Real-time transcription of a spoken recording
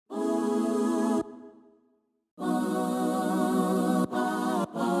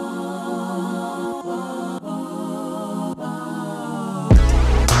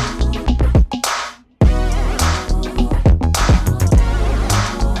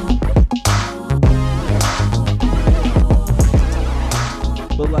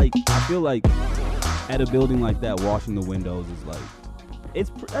But like, I feel like at a building like that, washing the windows is like,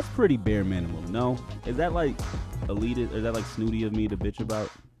 that's pretty bare minimum. No, is that like elitist? Or is that like snooty of me to bitch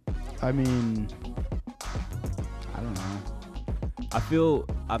about? I mean, I don't know. I feel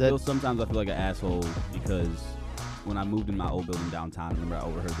sometimes I feel like an asshole because when I moved in my old building downtown, I remember I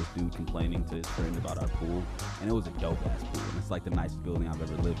overheard this dude complaining to his friend about our pool, and it was a dope ass pool, and it's like the nicest building I've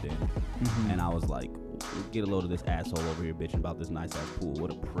ever lived in. Mm-hmm. And I was like, get a load of this asshole over here bitching about this nice ass pool.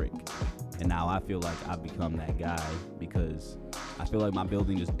 What a prick. And now I feel like I've become that guy because I feel like my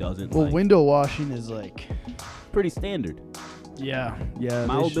building just doesn't. Well, window washing is like pretty standard. Yeah.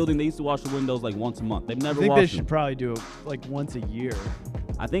 My old building, they used to wash the windows like once a month. They've never. I think washed they should them. probably do it like once a year.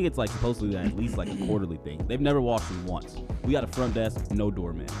 I think it's like supposed to be at least like a quarterly thing. They've never washed them once. We got a front desk, no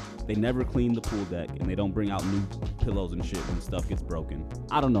doorman. They never clean the pool deck, and they don't bring out new pillows and shit when stuff gets broken.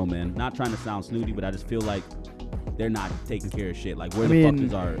 I don't know, man. Not trying to sound snooty, but I just feel like they're not taking care of shit. Like, where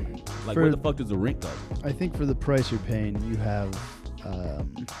the fuck does the rent go? I think for the price you're paying, you have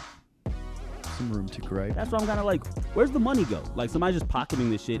some room to gripe. That's why I'm kind of like, where's the money go? Like, somebody's just pocketing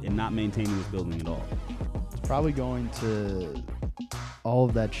this shit and not maintaining this building at all. It's probably going to all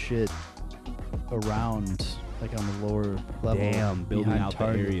of that shit around, like on the lower level. Damn, building out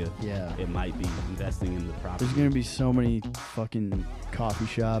Target. the area. Yeah. It might be investing in the property. There's going to be so many fucking coffee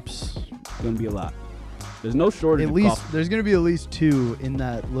shops. It's going to be a lot. There's no shortage of coffee. There's going to be at least 2 in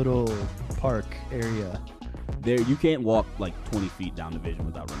that little park area. There, you can't walk like 20 feet down Division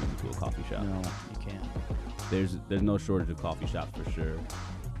without running into a coffee shop. No, you can't. There's no shortage of coffee shops for sure.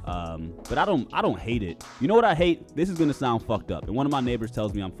 But I don't hate it. You know what I hate? This is gonna sound fucked up, and one of my neighbors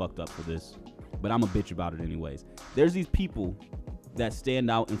tells me I'm fucked up for this, but I'm a bitch about it anyways. There's these people that stand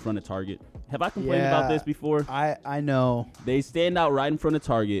out in front of Target. Have I complained about this before? I know. They stand out right in front of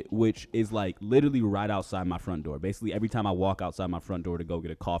Target, which is like literally right outside my front door. Basically, every time I walk outside my front door to go get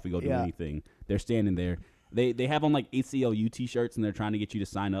a coffee, go do anything, they're standing there. They have on like ACLU t-shirts, and they're trying to get you to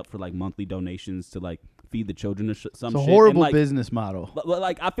sign up for like monthly donations to like feed the children or some shit. It's a horrible like, business model. But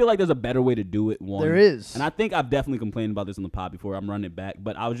like, I feel like there's a better way to do it. One, there is, and I think I've definitely complained about this on the pod before. I'm running it back,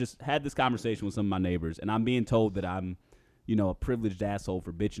 but I was just had this conversation with some of my neighbors, and I'm being told that I'm, a privileged asshole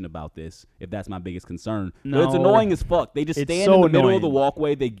for bitching about this, if that's my biggest concern. No, but it's annoying as fuck. They just stand in the middle of the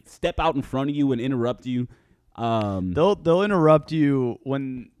walkway. They step out in front of you and interrupt you. They'll interrupt you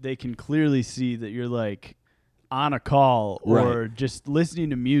when they can clearly see that you're like on a call or just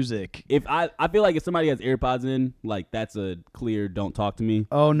listening to music. If I feel like if somebody has AirPods in, like that's a clear don't talk to me.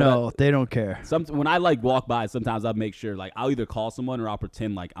 Oh no, they don't care. When I like walk by, sometimes I'll make sure like I'll either call someone or I'll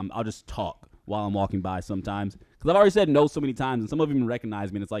pretend like I'll just talk while I'm walking by sometimes. Because I've already said no so many times, and some of them even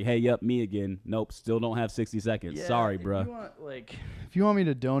recognize me, and it's like, hey, yep, me again. Nope, still don't have 60 seconds. Yeah, sorry, bro. If you want me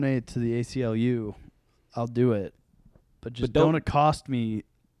to donate to the ACLU, I'll do it. But don't accost me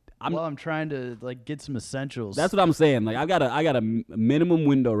while I'm trying to like get some essentials. That's what I'm saying. Like I got a minimum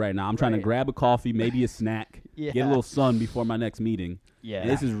window right now. I'm trying to grab a coffee, maybe a snack, get a little sun before my next meeting. Yeah. And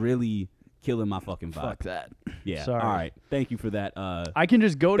this is really killing my fucking vibe. Fuck that. Yeah. Sorry. All right. Thank you for that. I can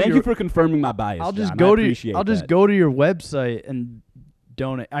just go to Thank you for confirming my bias. I'll just John. go to your website and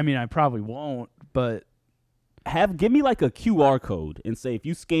donate. I mean, I probably won't, but give me like a QR code and say if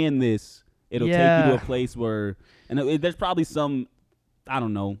you scan this, it'll take you to a place where there's probably some, I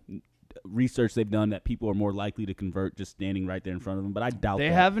don't know, research they've done that people are more likely to convert just standing right there in front of them, but I doubt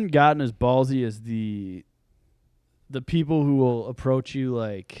they haven't gotten as ballsy as the people who will approach you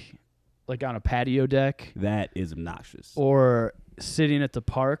like on a patio deck. That is obnoxious. Or sitting at the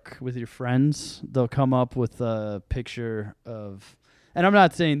park with your friends. They'll come up with a picture of, and I'm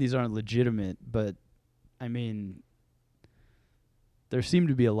not saying these aren't legitimate, but I mean, there seem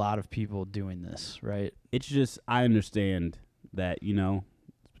to be a lot of people doing this, right? It's just, I understand that,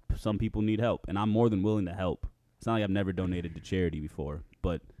 some people need help, and I'm more than willing to help. It's not like I've never donated to charity before,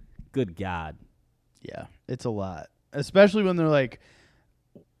 but good God. Yeah, it's a lot. Especially when they're like,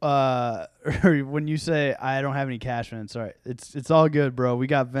 or when you say, I don't have any cash, man. Sorry. It's all good, bro. We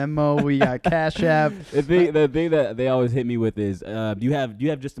got Venmo. We got Cash App. The thing that they always hit me with is, do you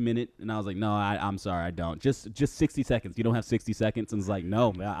have just a minute? And I was like, no, I'm sorry, I don't. Just 60 seconds. You don't have 60 seconds? And it's like,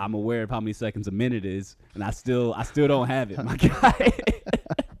 no, I'm aware of how many seconds a minute is, and I still don't have it, my guy.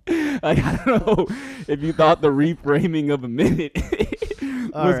 Like, I don't know if you thought the reframing of a minute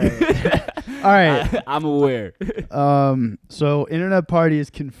all right. All right. I'm aware. So Internet Party is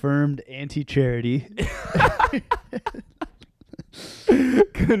confirmed anti-charity.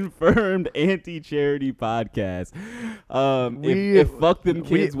 Confirmed anti-charity podcast. If Fuck Them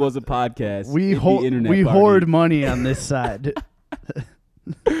Kids was a podcast, we Internet Party. hoard money on this side.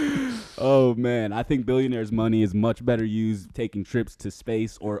 Oh man, I think billionaires' money is much better used taking trips to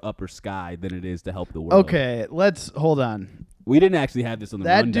space or upper sky than it is to help the world. Okay, let's hold on. We didn't actually have this on the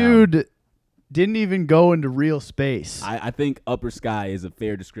That rundown. dude didn't even go into real space. I think upper sky is a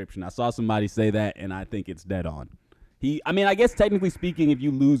fair description. I saw somebody say that, and I think it's dead on. I guess technically speaking, if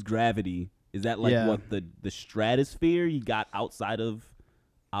you lose gravity, is that like what the stratosphere you got outside of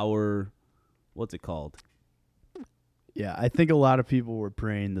our, what's it called? Yeah, I think a lot of people were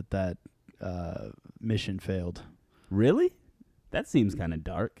praying that mission failed. Really? That seems kind of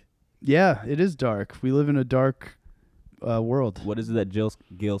dark. Yeah, it is dark. We live in a dark world. What is it that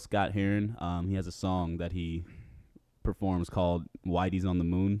Gil Scott-Heron, he has a song that he performs called Whitey's on the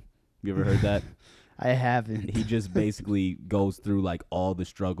Moon. You ever heard that? I haven't. He just basically goes through like all the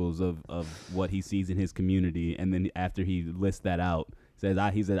struggles of what he sees in his community, and then after he lists that out,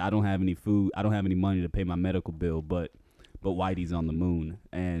 he said I don't have any food, I don't have any money to pay my medical bill, but Whitey's on the moon.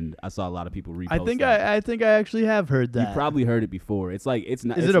 And I saw a lot of people repost I think I actually have heard that. You probably heard it before. It's like it's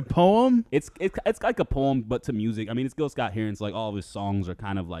not. Is it a poem? It's like a poem, but to music. I mean, it's Gil Scott-Heron. It's like all of his songs are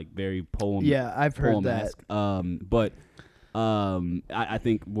kind of like very poem. Yeah, I've heard that. I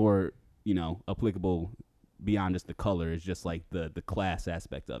think more applicable beyond just the color is just like the class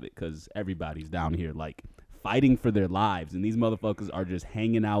aspect of it, because everybody's down here like fighting for their lives, and these motherfuckers are just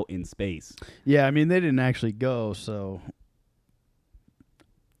hanging out in space. Yeah, I mean they didn't actually go, so.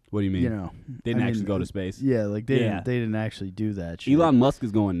 What do you mean? Didn't actually go to space. Yeah, like they didn't actually do that shit. Elon Musk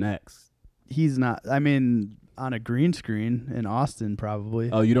is going next. He's not. I mean, on a green screen in Austin, probably.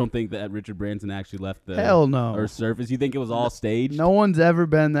 Oh, you don't think that Richard Branson actually left the Hell no. Earth's surface? You think it was all staged? No one's ever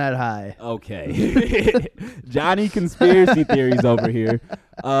been that high. Okay. Johnny conspiracy theories over here.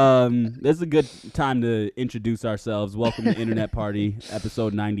 This is a good time to introduce ourselves. Welcome to Internet Party,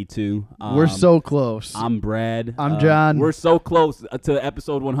 episode 92. We're so close. I'm Brad. I'm John. We're so close to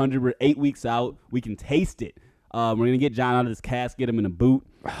episode 100. We're 8 weeks out. We can taste it. We're going to get John out of this cast, get him in a boot,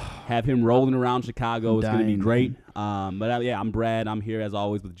 have him rolling around Chicago. It's going to be great. I'm Brad. I'm here as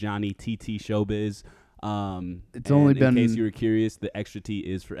always with Johnny, TT Showbiz. It's only been... In case you were curious, the extra T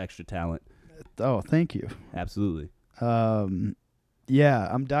is for extra talent. Oh, thank you. Absolutely. Yeah,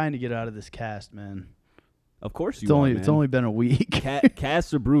 I'm dying to get out of this cast, man. Of course you are, man. It's only been a week.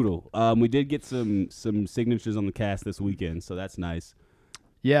 Casts are brutal. We did get some signatures on the cast this weekend, so that's nice.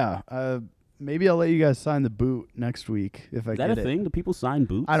 Yeah. Maybe I'll let you guys sign the boot next week if I get it. Is that a thing? Do people sign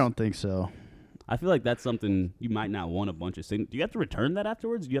boots? I don't think so. I feel like that's something you might not want a bunch of signatures. Do you have to return that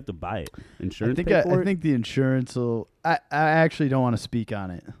afterwards? Do you have to buy it? Insurance pay for it? I think the insurance will... I actually don't want to speak on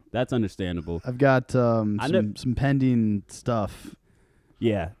it. That's understandable. I've got some pending stuff.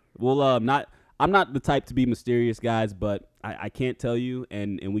 Yeah. Well, I'm not the type to be mysterious, guys, but I can't tell you,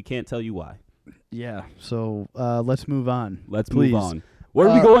 and we can't tell you why. Yeah. So let's move on. Move on. Where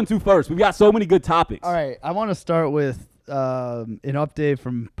are we going to first? We've got so many good topics. All right. I want to start with an update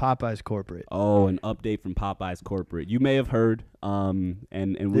from Popeye's corporate. Oh, an update from Popeye's corporate. You may have heard, and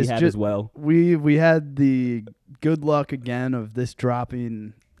we have as well. We had the good luck again of this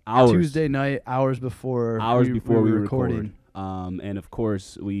dropping Tuesday night, hours before we were recording. And of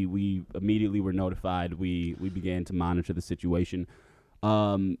course, we immediately were notified. We began to monitor the situation.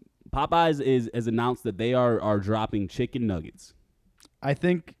 Popeyes has announced that they are dropping chicken nuggets. Do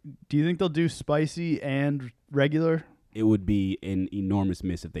you think they'll do spicy and regular? It would be an enormous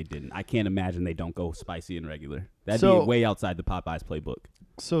miss if they didn't. I can't imagine they don't go spicy and regular. That'd be way outside the Popeyes playbook.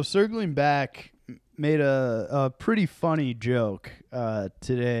 So circling back, made a pretty funny joke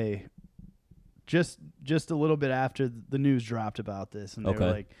today, just a little bit after the news dropped about this, and they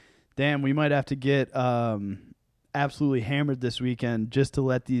were like, "Damn, we might have to get absolutely hammered this weekend just to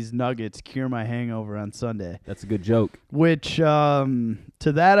let these nuggets cure my hangover on Sunday." That's a good joke. Which to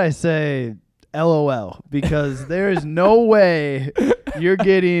that I say, LOL, because there is no way you're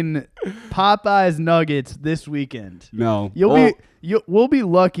getting Popeyes nuggets this weekend. No. We'll be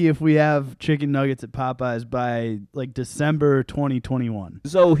lucky if we have chicken nuggets at Popeyes by like December 2021.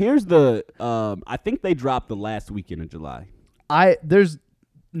 So here's the I think they dropped the last weekend of July.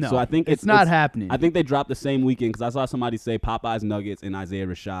 No, so I think it's not happening. I think they dropped the same weekend because I saw somebody say Popeyes Nuggets and Isaiah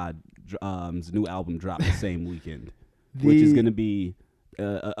Rashad's new album dropped the same weekend, which is going to be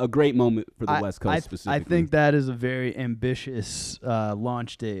a great moment for the West Coast specifically. I think that is a very ambitious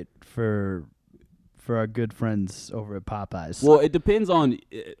launch date for for our good friends over at Popeyes. Well, it depends on.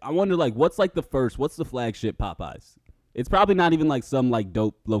 I wonder, like, what's the flagship Popeyes? It's probably not even like some like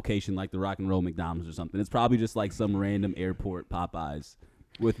dope location like the Rock and Roll McDonald's or something. It's probably just like some random airport Popeyes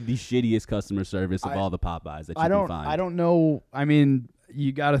with the shittiest customer service of all the Popeyes that you can find. I don't know. I mean,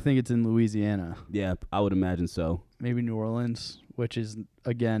 you got to think it's in Louisiana. Yeah, I would imagine so. Maybe New Orleans, which is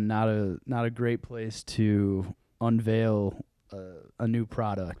again not a great place to unveil a new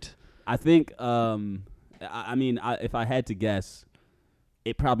product. I think. I mean, if I had to guess,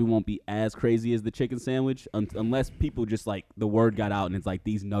 it probably won't be as crazy as the chicken sandwich unless people just like the word got out and it's like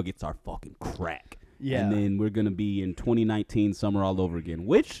these nuggets are fucking crack. Yeah. And then we're going to be in 2019 summer all over again,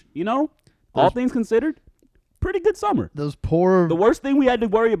 which, all things considered, pretty good summer. The worst thing we had to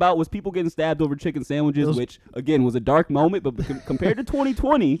worry about was people getting stabbed over chicken sandwiches, which, again, was a dark moment, but compared to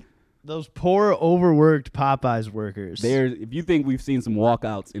 2020... Those poor, overworked Popeyes workers. If you think we've seen some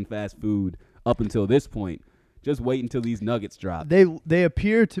walkouts in fast food up until this point, just wait until these nuggets drop. They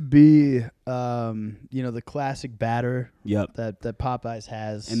appear to be, the classic batter. Yep. That Popeyes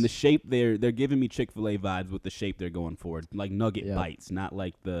has. And the shape they're giving me Chick-fil-A vibes with the shape they're going for, like nugget bites, not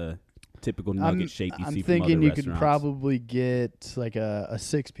like the typical nugget shape you see from other restaurants. I'm thinking you could probably get like a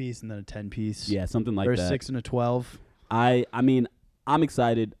 6-piece and then a 10-piece. Yeah, something like that. Or a 6 and a 12. I mean, I'm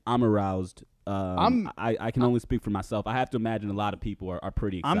excited. I'm aroused. I can only speak for myself. I have to imagine a lot of people are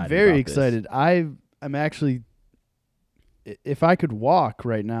pretty excited. I'm very about excited. This. I'm actually, if I could walk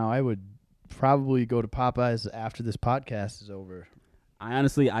right now, I would probably go to Popeyes after this podcast is over.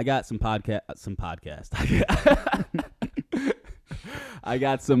 I got some podcast. I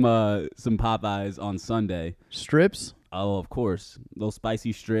got some Popeyes on Sunday. Strips? Oh, of course. Those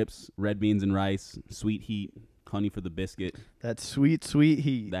spicy strips, red beans and rice, sweet heat. Honey for the biscuit. That sweet, sweet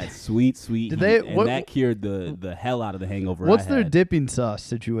heat. That sweet, sweet heat. That cured the hell out of the hangover What's their dipping sauce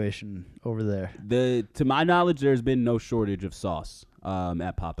situation over there? To my knowledge, there's been no shortage of sauce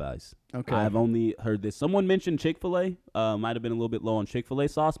at Popeyes. Okay. I've only heard this. Someone mentioned Chick-fil-A. Might have been a little bit low on Chick-fil-A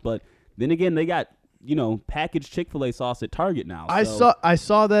sauce, but then again, they got packaged Chick-fil-A sauce at Target now. I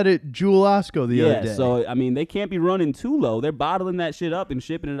saw that at Jewel Osco the other day. Yeah, so I mean, they can't be running too low. They're bottling that shit up and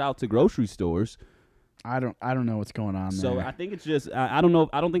shipping it out to grocery stores. I don't know what's going on there. So I think it's just I don't know.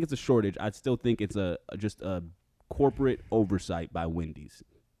 I don't think it's a shortage. I still think it's just a corporate oversight by Wendy's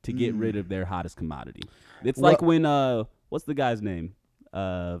to get rid of their hottest commodity. It's like when what's the guy's name?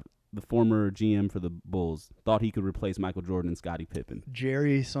 The former GM for the Bulls thought he could replace Michael Jordan and Scottie Pippen.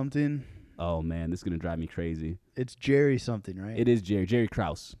 Jerry something. Oh man, this is gonna drive me crazy. It's Jerry something, right? It is Jerry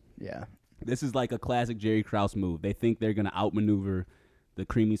Krause. Yeah. This is like a classic Jerry Krause move. They think they're gonna outmaneuver the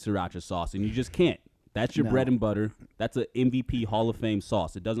creamy sriracha sauce, and you just can't. That's your bread and butter. That's an MVP Hall of Fame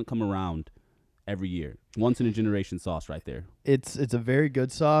sauce. It doesn't come around every year. Once in a generation sauce right there. It's a very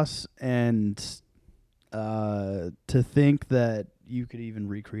good sauce, and to think that you could even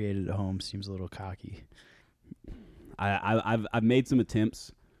recreate it at home seems a little cocky. I've made some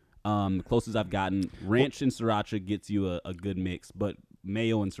attempts. The closest I've gotten, ranch and sriracha gets you a good mix, but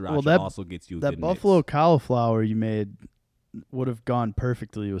mayo and sriracha also gets you a good mix. That buffalo cauliflower you made would have gone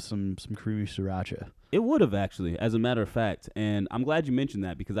perfectly with some creamy sriracha. It would have, actually, as a matter of fact. And I'm glad you mentioned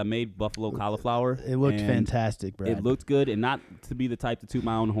that because I made buffalo cauliflower. It looked fantastic, Brad. It looked good, and not to be the type to toot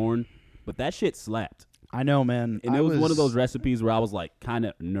my own horn, but that shit slapped. I know, man. And it was one of those recipes where I was like kind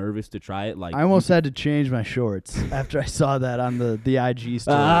of nervous to try it. Like I almost had to change my shorts after I saw that on the IG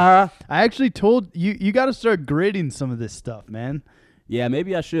story. I actually told you got to start gritting some of this stuff, man. Yeah,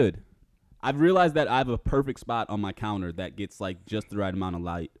 maybe I should. I've realized that I have a perfect spot on my counter that gets like just the right amount of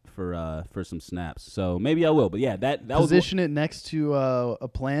light for some snaps. So maybe I will. But yeah, that position it next to a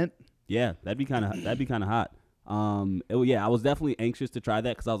plant. Yeah, that'd be kind of hot. I was definitely anxious to try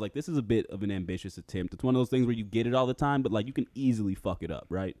that because I was like, this is a bit of an ambitious attempt. It's one of those things where you get it all the time, but like you can easily fuck it up,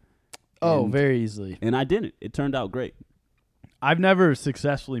 right? Very easily. And I didn't. It turned out great. I've never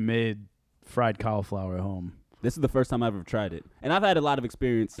successfully made fried cauliflower at home. This is the first time I've ever tried it, and I've had a lot of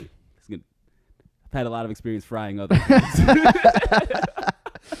experience. I've had a lot of experience frying other things.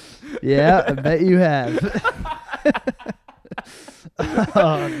 Yeah, I bet you have.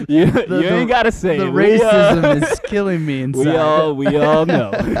 You ain't gotta say the it. Racism is killing me inside. We all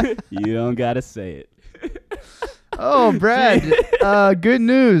know. You don't gotta say it. Oh, Brad, good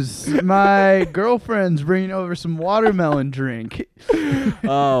news. My girlfriend's bringing over some watermelon drink.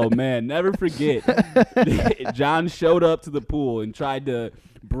 Oh, man, never forget. John showed up to the pool and tried to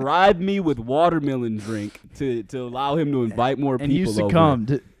bribe me with watermelon drink to allow him to invite more people over. And you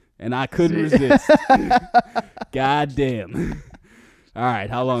succumbed. And I couldn't resist. God damn. All right,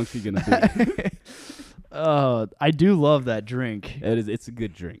 how long is she going to be? I do love that drink. It's a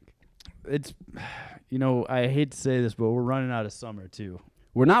good drink. It's, I hate to say this, but we're running out of summer too.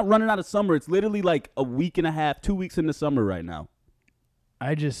 We're not running out of summer. It's literally like a week and a half, 2 weeks into summer right now.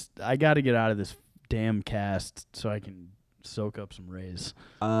 I got to get out of this damn cast so I can soak up some rays.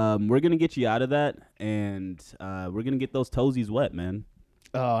 We're going to get you out of that, and we're going to get those toesies wet, man.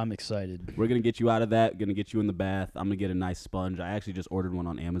 Oh, I'm excited. We're going to get you out of that, going to get you in the bath. I'm going to get a nice sponge. I actually just ordered one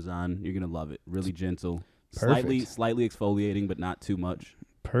on Amazon. You're going to love it. Really gentle. Perfect. Slightly exfoliating, but not too much.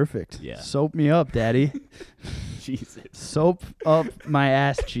 Perfect. Yeah. Soap me up, Daddy. Jesus. Soap up my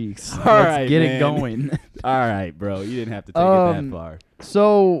ass cheeks. All Let's right, get man. it going. All right, bro. You didn't have to take it that far.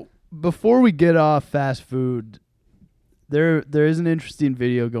 So before we get off fast food, there is an interesting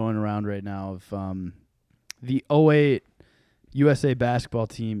video going around right now of the 08 USA basketball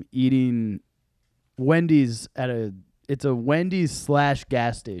team eating Wendy's it's a Wendy's /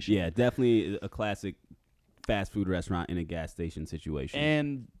 gas station. Yeah, definitely a classic fast food restaurant in a gas station situation.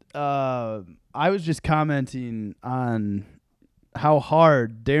 And I was just commenting on how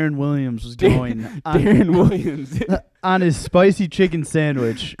hard Darren Williams was going on his spicy chicken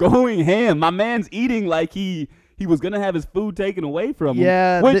sandwich. Going ham. My man's eating like he was going to have his food taken away from him.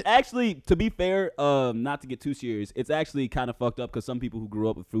 Yeah. Which actually, to be fair, not to get too serious, it's actually kind of fucked up because some people who grew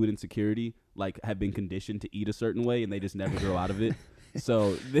up with food insecurity like have been conditioned to eat a certain way and they just never grow out of it.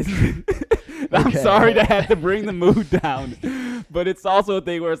 So this is I'm sorry to have to bring the mood down, but it's also a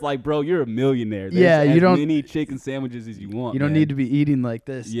thing where it's like, bro, you're a millionaire. There's you don't as many chicken sandwiches as you want. You don't need to be eating like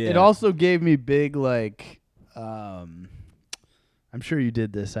this. Yeah. It also gave me big I'm sure you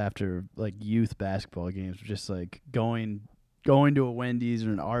did this after like youth basketball games, just like going to a Wendy's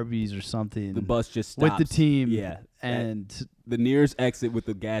or an Arby's or something. The bus just stops. with the team. Yeah. And the nearest exit with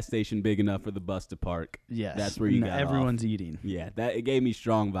the gas station big enough for the bus to park. Yes. That's where you got everyone's off. eating. Yeah, it gave me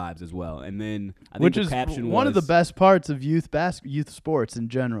strong vibes as well. And then I think Which the is caption one of the was, best parts of youth sports in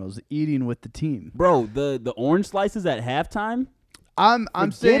general is eating with the team. Bro, the orange slices at halftime. I'm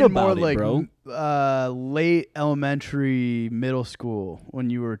Forget saying about more it, like bro. Late elementary, middle school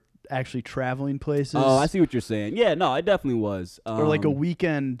when you were actually traveling places. Oh, I see what you're saying. Yeah, no, I definitely was. Or like a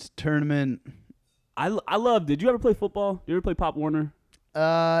weekend tournament. I love. Did you ever play football? Did you ever play Pop Warner?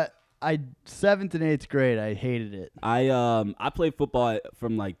 I 7th and 8th grade, I hated it. I played football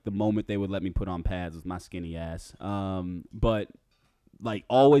from like the moment they would let me put on pads with my skinny ass. But like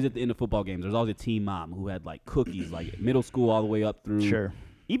always at the end of football games, there's always a team mom who had like cookies, like middle school all the way up through. Sure.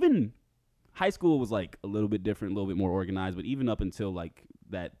 Even high school was like a little bit different, a little bit more organized, but even up until like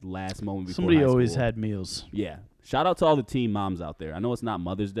that last moment before somebody high always school, had meals. Yeah. Shout out to all the team moms out there. I know it's not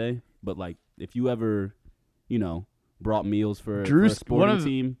Mother's Day, but like if you ever, brought meals for a sporting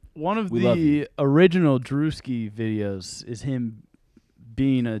team. One of the original Drewski videos is him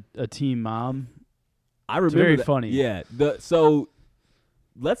being a team mom. I remember it's very that. funny. Yeah. So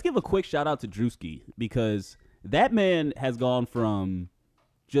let's give a quick shout out to Drewski because that man has gone from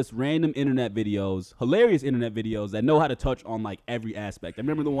just random internet videos, hilarious internet videos that know how to touch on like every aspect. I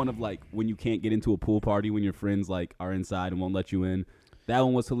remember the one of like when you can't get into a pool party when your friends like are inside and won't let you in. That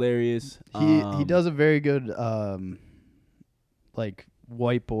one was hilarious. He does a very good like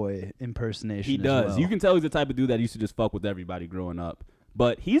white boy impersonation. He does. Well. You can tell he's the type of dude that used to just fuck with everybody growing up.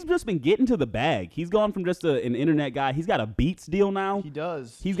 But he's just been getting to the bag. He's gone from just an internet guy. He's got a Beats deal now. He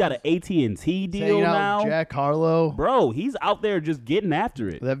does. He's got an AT&T deal now. Jack Harlow. Bro, he's out there just getting after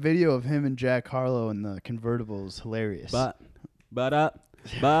it. That video of him and Jack Harlow in the convertible is hilarious. Life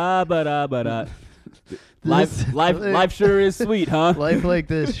sure is sweet, huh? Life like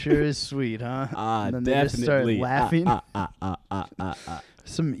this sure is sweet, huh? And then definitely. They just start laughing.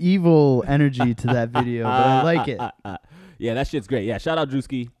 Some evil energy to that video, but I like it. Yeah, that shit's great. Yeah, shout out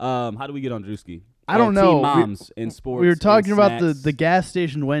Drewski. How do we get on Drewski? I don't know. Team moms in sports. We were talking about snacks. the gas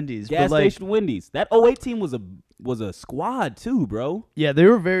station Wendy's. Gas station Wendy's. That 08 team was a squad too, bro. Yeah, they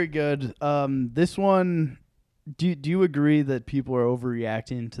were very good. This one, do you agree that people are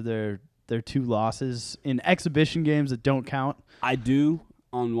overreacting to their 2 losses in exhibition games that don't count? I do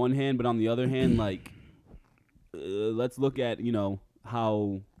on one hand, but on the other hand, like let's look at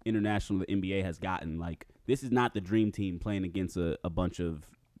how international the NBA has gotten. Like this is not the dream team playing against a bunch of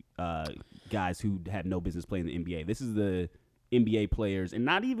guys who had no business playing the NBA. This is the NBA players, and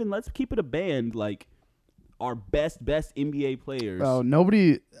not even, let's keep it a band, like our best NBA players. Oh,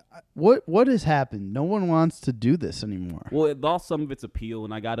 nobody. What has happened? No one wants to do this anymore. Well, it lost some of its appeal,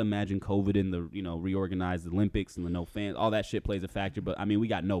 and I gotta imagine COVID and the reorganized Olympics and the no fans, all that shit plays a factor. But I mean, we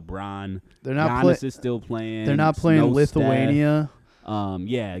got no Bron. They're not Giannis is still playing. They're not playing no Lithuania.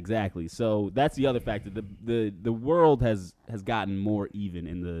 Yeah, exactly. So that's the other factor. The world has gotten more even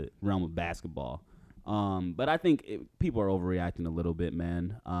in the realm of basketball. But I think people are overreacting a little bit,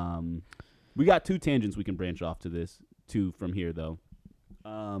 man. We got 2 tangents we can branch off to this from here though.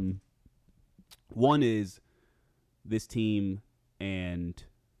 One is this team and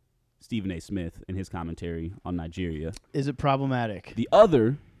Stephen A. Smith and his commentary on Nigeria. Is it problematic? The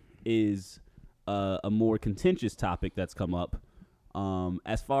other is a more contentious topic that's come up.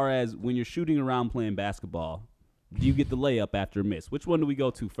 As far as when you're shooting around playing basketball, do you get the layup after a miss? Which one do we go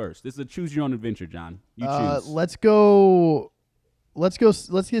to first? This is a choose your own adventure, John. You choose. Let's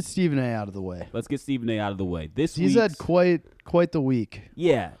get Stephen A. out of the way. Let's get Stephen A. out of the way. He's had quite the week.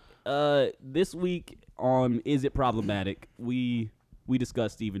 Yeah. This week on Is It Problematic, we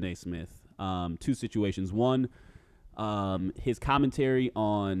discussed Stephen A. Smith. 2 situations. One, his commentary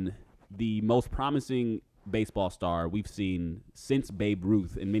on the most promising baseball star we've seen since Babe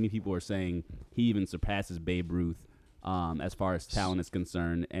Ruth, and many people are saying he even surpasses Babe Ruth as far as talent is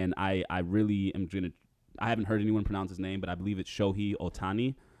concerned. And I really am going to – I haven't heard anyone pronounce his name, but I believe it's Shohei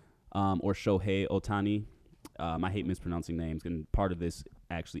Ohtani or Shohei Ohtani. I hate mispronouncing names, and part of this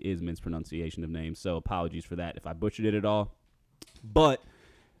actually is mispronunciation of names, so apologies for that if I butchered it at all. But –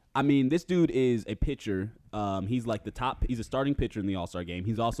 I mean, this dude is a pitcher. He's like he's a starting pitcher in the All-Star game.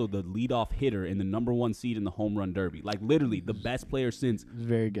 He's also the leadoff hitter and the number 1 seed in the home run derby. Like, literally, the best player since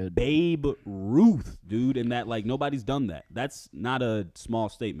very good Babe Ruth, dude. And that, like, nobody's done that. That's not a small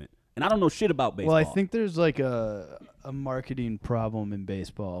statement. And I don't know shit about baseball. Well, I think there's, like, a marketing problem in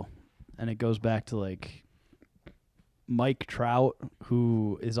baseball. And it goes back to, like, Mike Trout,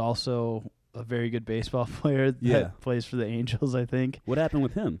 who is also a very good baseball player that plays for the Angels, I think. What happened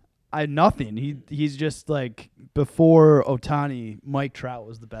with him? Nothing. He's just like, before Ohtani, Mike Trout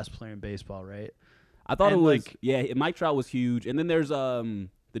was the best player in baseball, right? I thought it was Mike Trout was huge. And then there's the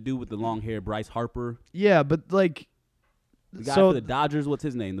dude with the long hair, Bryce Harper. Yeah, but like the guy for the Dodgers, what's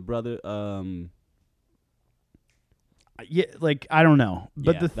his name? The brother yeah, like I don't know.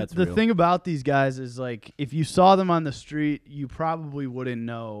 But the thing about these guys is, like, if you saw them on the street, you probably wouldn't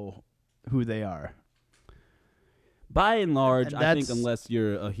know who they are. By and large, I think unless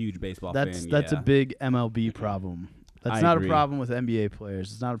you're a huge baseball fan, that's a big MLB problem. That's not a problem with NBA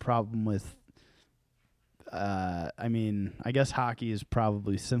players. It's not a problem with I mean, I guess hockey is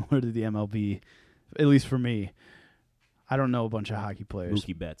probably similar to the MLB, at least for me. I don't know a bunch of hockey players.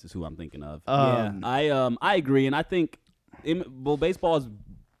 Mookie Betts is who I'm thinking of. I agree, and I think baseball has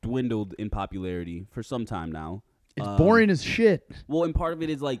dwindled in popularity for some time now. It's boring as shit. Well, and part of it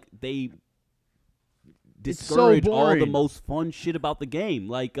is, like, they discourage all the most fun shit about the game.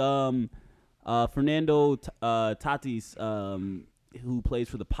 Like Fernando Tatis, who plays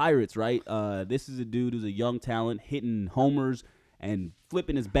for the Pirates, right? This is a dude who's a young talent, hitting homers and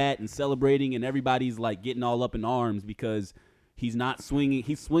flipping his bat and celebrating, and everybody's, like, getting all up in arms because he's not swinging.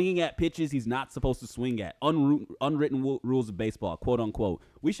 He's swinging at pitches he's not supposed to swing at. Unwritten rules of baseball, quote unquote.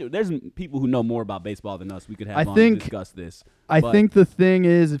 There's people who know more about baseball than us. We could have to discuss this. I think the thing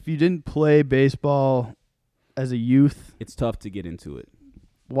is, if you didn't play baseball as a youth, it's tough to get into it.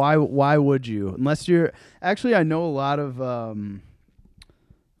 Why would you? Unless you're actually, I know a lot of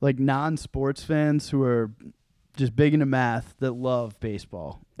like non-sports fans who are just big into math that love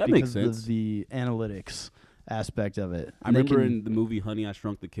baseball. That makes sense. Because of the analytics aspect of it. I remember in the movie Honey, I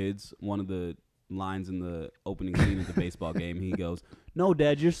Shrunk the Kids, one of the lines in the opening scene of the baseball game, he goes, "No,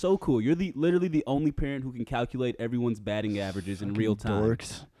 Dad, you're so cool. You're literally the only parent who can calculate everyone's batting averages in real time."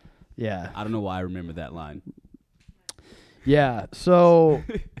 Dorks. Yeah. I don't know why I remember that line. Yeah, so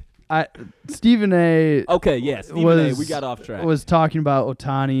Stephen A. Okay, yes, Stephen A. We got off track. Was talking about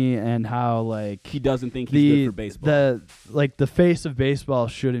Ohtani and how, like, he doesn't think he's good for baseball. The face of baseball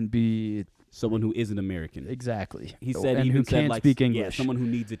shouldn't be someone who isn't American. Exactly. He said, and who can't speak English. Someone who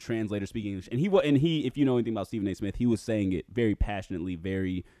needs a translator speaking English. And he, if you know anything about Stephen A. Smith, he was saying it very passionately,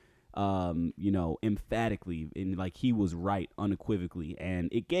 very, emphatically, and like he was right unequivocally. And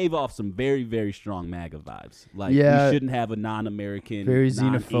it gave off some very, very strong MAGA vibes. Like, we shouldn't have a non-American, very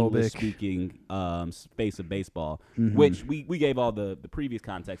non-English speaking face of baseball, which we gave all the previous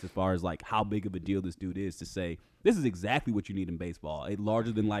context as far as, like, how big of a deal this dude is to say, this is exactly what you need in baseball, a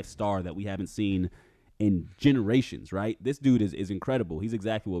larger-than-life star that we haven't seen in generations, right? This dude is incredible. He's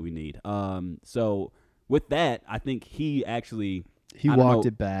exactly what we need. So with that, I think he actually... He walked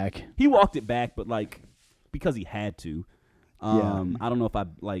it back. He walked it back, but, like, because he had to. I don't know if I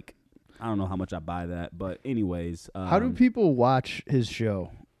don't know how much I buy that, but anyways. How do people watch his show?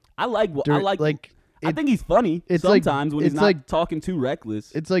 I think he's funny sometimes when he's not, like, talking too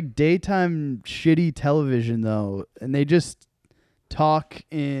reckless. It's like daytime shitty television, though, and they just talk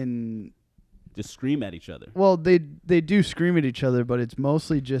in just scream at each other. Well, they do scream at each other, but it's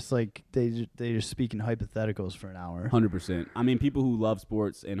mostly just like they just speak in hypotheticals for an hour. 100%. I mean, people who love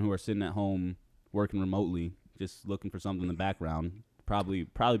sports and who are sitting at home working remotely, just looking for something in the background, probably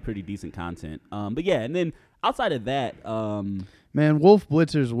pretty decent content. But yeah, and then outside of that, man, Wolf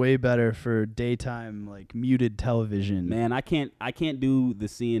Blitzer's way better for daytime like muted television. Man, I can't do the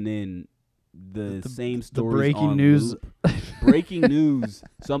CNN the same stories. The breaking on news. Breaking news.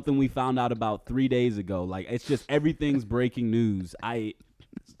 Something we found out about 3 days ago. Like it's just everything's breaking news. I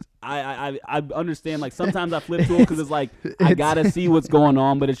understand. Like sometimes I flip to it because it's like I gotta see what's going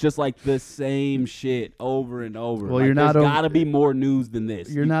on, but it's just like the same shit over and over. Well, like, you're not. There's gotta be more news than this.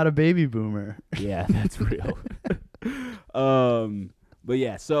 You're not a baby boomer. Yeah, that's real. But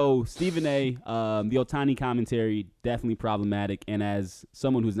yeah, so Stephen A, the Ohtani commentary, definitely problematic. And as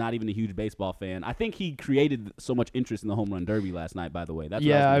someone who's not even a huge baseball fan, I think he created so much interest in the home run derby last night, by the way. That's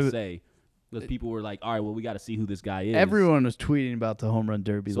what I was going to say. Because people were like, all right, well, we got to see who this guy is. Everyone was tweeting about the home run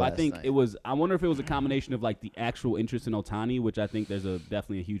derby last night. So I think I wonder if it was a combination of like the actual interest in Ohtani, which I think there's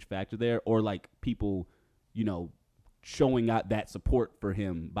definitely a huge factor there, or like people, showing out that support for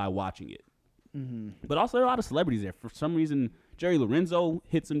him by watching it. Mm-hmm. But also there are a lot of celebrities there. For some reason, Jerry Lorenzo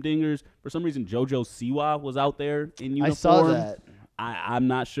hit some dingers. For some reason, JoJo Siwa was out there in uniform. I saw that. I'm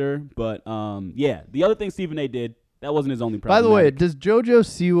not sure. But, yeah, the other thing Stephen A. did, that wasn't his only problem. By the way, does JoJo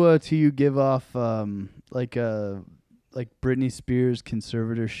Siwa to you give off like Britney Spears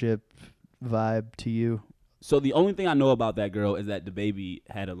conservatorship vibe to you? So the only thing I know about that girl is that DaBaby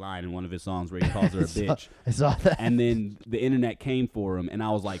had a line in one of his songs where he calls her a bitch. I saw that. And then the internet came for him, and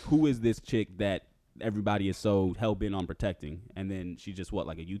I was like, who is this chick that everybody is so hell-bent on protecting? And then she's just,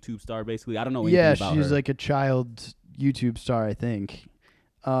 like a YouTube star, basically? I don't know anything about her. Yeah, she's like a child YouTube star, I think.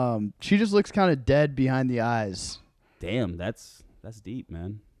 She just looks kind of dead behind the eyes. Damn, that's deep,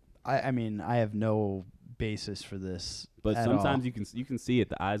 man. I mean, I have no basis for this. But sometimes you can see it.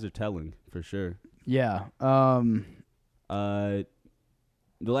 The eyes are telling, for sure. Yeah. The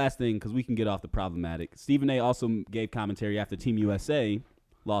last thing, because we can get off the problematic, Stephen A. also gave commentary after Team USA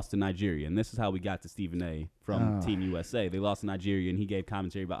lost to Nigeria. And this is how we got to Stephen A. from Team USA. They lost to Nigeria, and he gave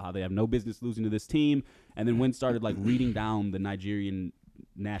commentary about how they have no business losing to this team. And then Wynn started, reading down the Nigerian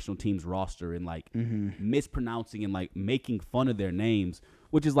national team's roster and, mispronouncing and, making fun of their names,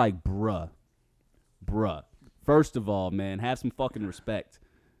 which is like, bruh. First of all, man, have some fucking respect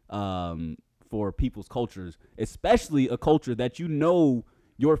for people's cultures, especially a culture that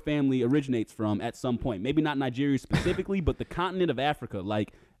your family originates from at some point. Maybe not Nigeria specifically, but the continent of Africa.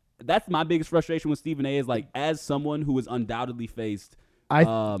 That's my biggest frustration with Stephen A. is, as someone who has undoubtedly faced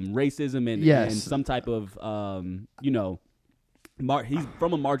racism and some type of, he's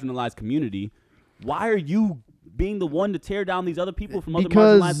from a marginalized community. Why are you being the one to tear down these other people from other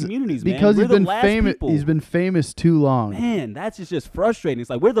marginalized communities, man? Because he's been famous too long. Man, that's just frustrating. It's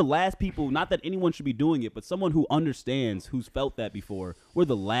like we're the last people, not that anyone should be doing it, but someone who understands, who's felt that before. We're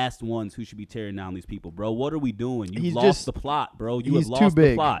the last ones who should be tearing down these people, bro. What are we doing? You've lost the plot, bro. You have lost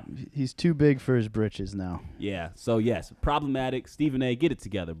the plot. He's too big for his britches now. Yeah, so yes, problematic. Stephen A., get it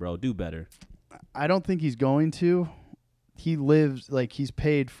together, bro. Do better. I don't think he's going to. He lives, he's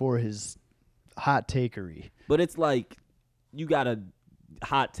paid for his hot takery. But it's like you gotta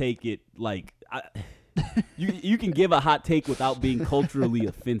hot take it. You can give a hot take without being culturally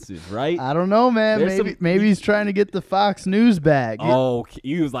offensive, right? I don't know, man. Maybe he's trying to get the Fox News bag. Oh,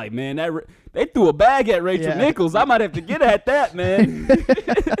 he was like, man, they threw a bag at Rachel Nichols. I might have to get at that, man.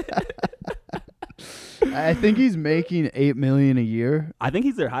 I think he's making $8 million a year. I think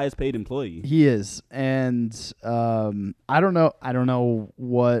he's their highest paid employee. He is, and I don't know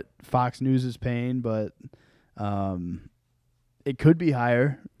what Fox News is paying, but it could be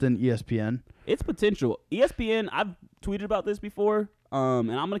higher than ESPN. It's potential. ESPN, I've tweeted about this before,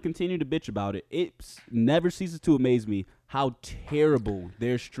 and I'm going to continue to bitch about it. It never ceases to amaze me how terrible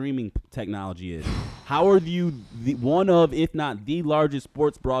their streaming technology is. How are you one of, if not the largest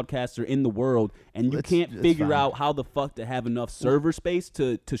sports broadcaster in the world, and you can't figure out how the fuck to have enough server space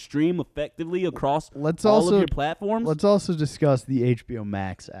to stream effectively across all of your platforms? Let's also discuss the HBO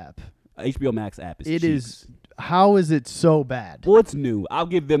Max app. HBO Max app is how is it so bad? Well, it's new. I'll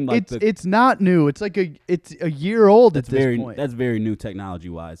give them it's not new. It's it's a year old at this point. That's very new technology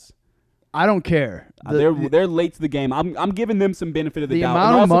wise. I don't care. They're late to the game. I'm giving them some benefit of the doubt,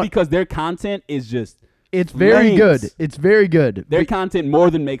 and also because their content is just very good. It's very good. Their content more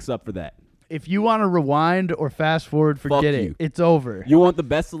than makes up for that. If you want to rewind or fast forward, forget it. It's over. You want the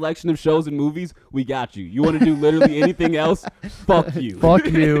best selection of shows and movies? We got you. You want to do literally anything else? Fuck you. Fuck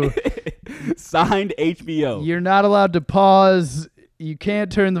you. Signed HBO. You're not allowed to pause. You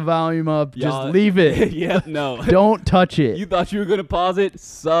can't turn the volume up. Y'all, just leave it. Yep, no. Don't touch it. You thought you were gonna pause it?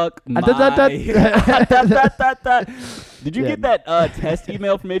 Suck my. Did you get that test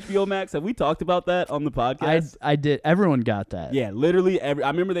email from HBO Max? Have we talked about that on the podcast? I did. Everyone got that. Yeah, literally I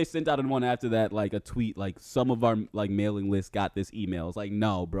remember they sent out one after that, like a tweet, like some of our like mailing list got this email. It's like,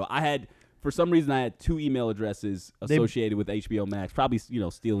 no, bro. For some reason, I had 2 email addresses associated with HBO Max. Probably,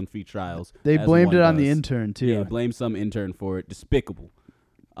 stealing free trials. They blamed it on the intern too. Yeah, blame some intern for it. Despicable.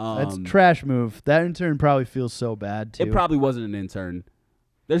 That's a trash move. That intern probably feels so bad too. It probably wasn't an intern.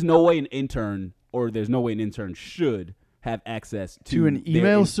 There's no way an intern should have access to an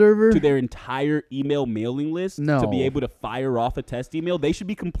email server, to their entire email mailing list, no. to be able to fire off a test email. They should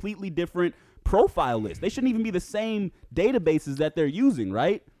be completely different profile lists. They shouldn't even be the same databases that they're using,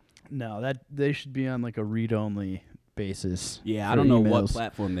 right? No, that they should be on like a read-only basis. Yeah, I don't know what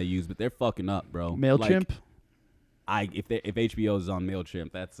platform they use, but they're fucking up, bro. MailChimp? If HBO is on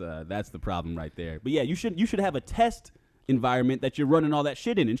MailChimp, that's the problem right there. But yeah, you should have a test environment that you're running all that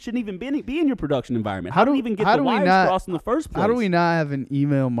shit in, and shouldn't even be in your production environment. How do we even get the wires crossed in the first place? How do we not have an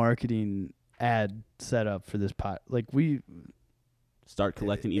email marketing ad set up for this pot? Like we start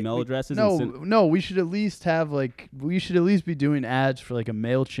collecting email addresses. No, we should at least be doing ads for like a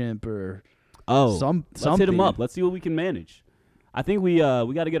MailChimp or something. Let's hit them up. Let's see what we can manage. I think we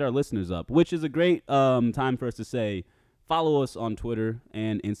got to get our listeners up, which is a great time for us to say. Follow us on Twitter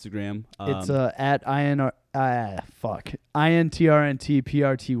and Instagram. It's at INTRNTPRTY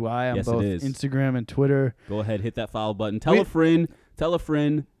on both Instagram and Twitter. Go ahead, hit that follow button. Tell a friend.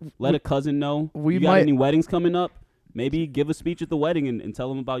 Let a cousin know. You got any weddings coming up? Maybe give a speech at the wedding and tell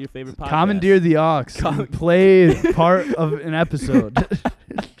them about your favorite podcast. Commandeer the aux. Play part of an episode.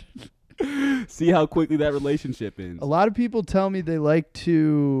 See how quickly that relationship ends. A lot of people tell me they like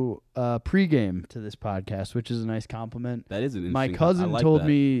to pregame to this podcast, which is a nice compliment. That is an interesting. My cousin told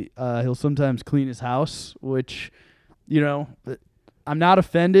me he'll sometimes clean his house, which, I'm not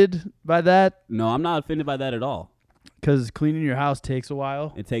offended by that. No, I'm not offended by that at all. Because cleaning your house takes a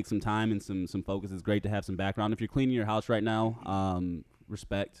while. It takes some time and some focus. It's great to have some background. If you're cleaning your house right now,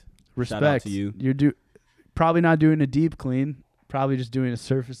 respect. Shout out to you. You're probably not doing a deep clean. Probably just doing a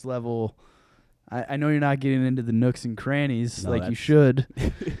surface level. I know you're not getting into the nooks and crannies like you should.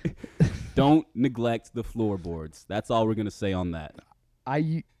 Don't neglect the floorboards. That's all we're going to say on that.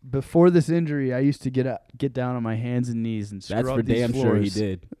 Before this injury, I used to get down on my hands and knees and scrub these floors. That's for damn sure he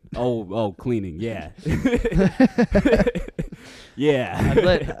did. Oh, cleaning, yeah. Yeah.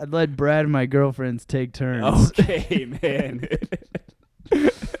 I'd let Brad and my girlfriends take turns. Okay, man.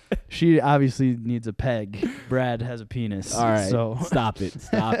 She obviously needs a peg. Brad has a penis. All right. So Stop it.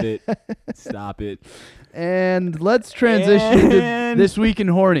 And let's transition to This Week in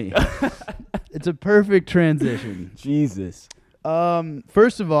Horny. It's a perfect transition. Jesus.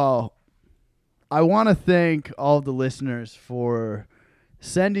 First of all, I want to thank all of the listeners for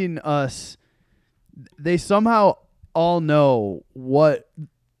sending us. They somehow all know what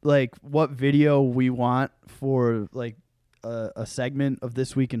video we want for a segment of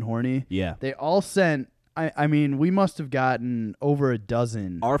This Week in Horny. Yeah. They all sent. I mean, we must have gotten over a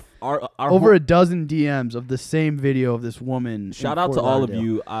dozen. Over a dozen DMs of the same video of this woman. Shout out to all of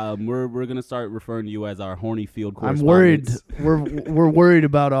you. We're gonna start referring to you as our horny field correspondents. I'm worried. We're worried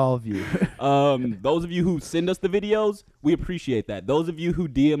about all of you. Those of you who send us the videos, we appreciate that. Those of you who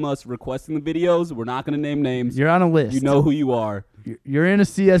DM us requesting the videos, we're not gonna name names. You're on a list. You know who you are. You're in a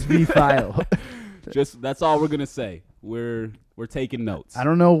CSV file. That's all we're gonna say. We're taking notes. I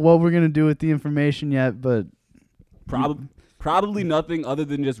don't know what we're gonna do with the information yet, but probably nothing other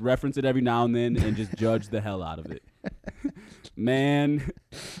than just reference it every now and then and just judge the hell out of it. Man,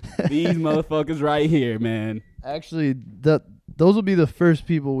 these motherfuckers right here, man. Actually, those will be the first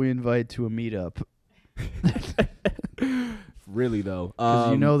people we invite to a meetup. Really though,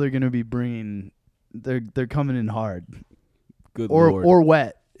 because they're gonna be bringing. They're coming in hard. Good Lord. Or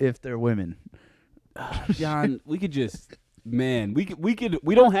wet if they're women. John, we could just, man, we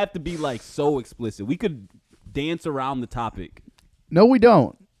don't have to be so explicit. We could dance around the topic. No, we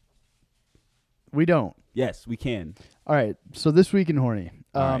don't. We don't. Yes, we can. All right. So This Week in Horny.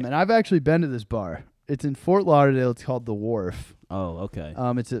 Right. And I've actually been to this bar. It's in Fort Lauderdale. It's called The Wharf. Oh, okay.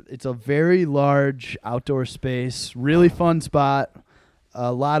 It's a very large outdoor space. Really fun spot.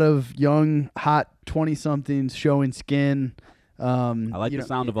 A lot of young, hot 20-somethings showing skin. I like the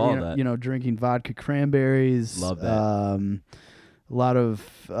sound of all that. Drinking vodka cranberries. Love that. A lot of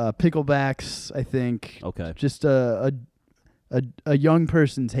picklebacks, I think. Okay. Just a young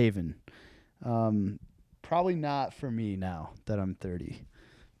person's haven. Probably not for me now that I'm 30.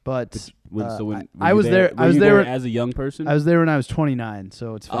 But When I was there. I were was you there as a young person. I was there when I was 29,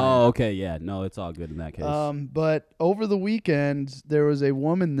 so it's fine. Oh, okay, yeah, no, it's all good in that case. But over the weekend there was a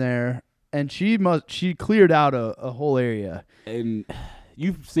woman there, and she cleared out a whole area. And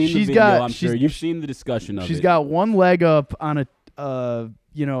you've seen the video, I'm sure. You've seen the discussion of it. She's got one leg up on a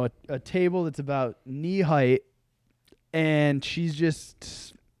table that's about knee height, and she's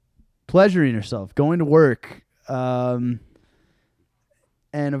just pleasuring herself, going to work.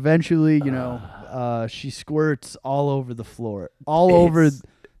 And eventually, she squirts all over the floor, over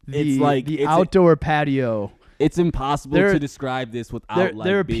the outdoor patio. It's impossible to describe this without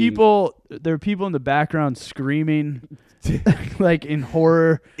there are people in the background screaming like in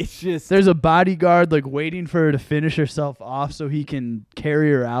horror. It's just there's a bodyguard like waiting for her to finish herself off so he can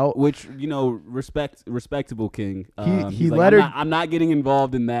carry her out. Which respectable king. He let her. I'm not getting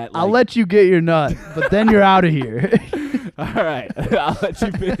involved in that. I'll let you get your nut, but then you're out of here. All right, I'll let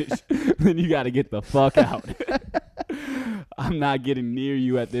you finish. Then you got to get the fuck out. I'm not getting near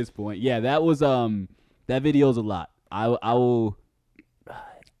you at this point. Yeah, that was that video's a lot. I will.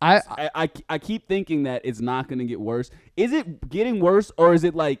 I keep thinking that it's not going to get worse. Is it getting worse, or is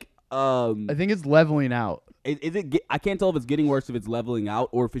it like? I think it's leveling out. I can't tell if it's getting worse, if it's leveling out,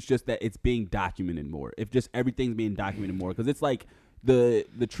 or if it's just that it's being documented more. If just everything's being documented more, because it's like the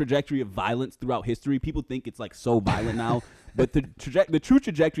trajectory of violence throughout history. People think it's like so violent now, but the true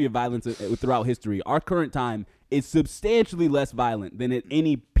trajectory of violence throughout history, our current time, is substantially less violent than at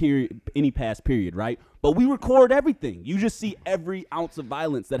any past period, right? But we record everything. You just see every ounce of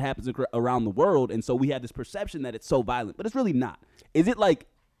violence that happens around the world, and so we have this perception that it's so violent, but it's really not. Is it like,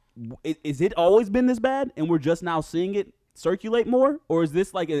 is it always been this bad, and we're just now seeing it circulate more, or is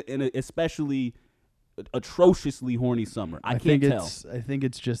this like an especially atrociously horny summer? I can't tell. I think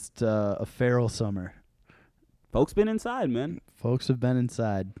it's just a feral summer. Folks been inside, man. Folks have been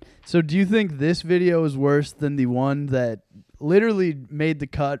inside. So do you think this video is worse than the one that literally made the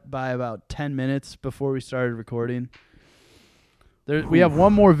cut by about 10 minutes before we started recording? We have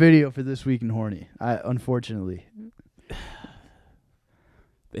one more video for This Week in Horny, unfortunately.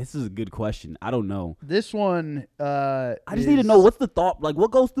 This is a good question. I don't know. This one, I just need to know, what's the thought, like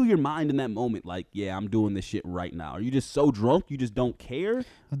what goes through your mind in that moment? Like, yeah, I'm doing this shit right now. Are you just so drunk you just don't care?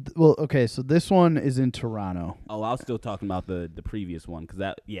 Well, okay, so this one is in Toronto. Oh, I was still talking about the previous one,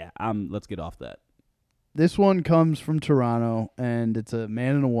 because let's get off that. This one comes from Toronto, and it's a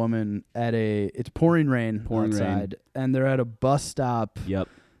man and a woman it's pouring rain outside, and they're at a bus stop. Yep.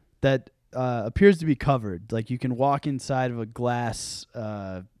 That appears to be covered. Like you can walk inside of a glass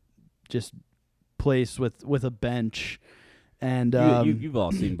just place with a bench. And you've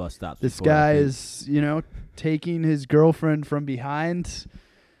all seen bus stops. This guy is, taking his girlfriend from behind.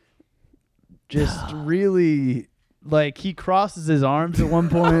 Just really, like, he crosses his arms at one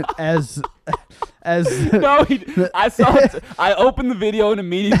point as no, I saw it. I opened the video and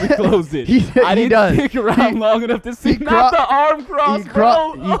immediately closed it. I didn't stick around long enough to see. Not the arm cross,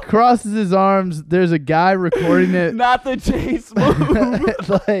 bro. He crosses his arms. There's a guy recording it. Not the chase move.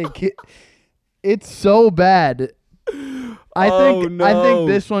 Like, it's so bad. I think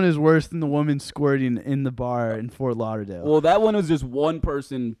this one is worse than the woman squirting in the bar in Fort Lauderdale. Well, that one was just one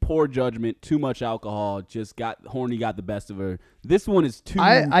person, poor judgment, too much alcohol, Horny got the best of her. This one is two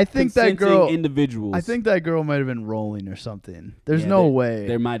I think that girl, individuals. I think that girl might have been rolling or something. There's no way.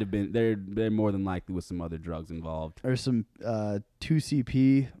 There might have been. They're more than likely with some other drugs involved. Or some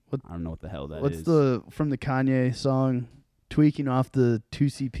 2CP. I don't know what the hell that is. What's from the Kanye song, tweaking off the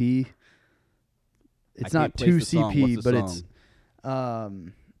 2CP? It's not 2CP, but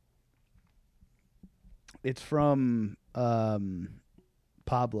it's from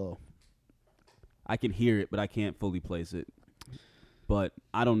Pablo. I can hear it, but I can't fully place it. But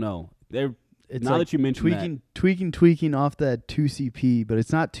I don't know. It's now like that you mention tweaking off that 2CP, but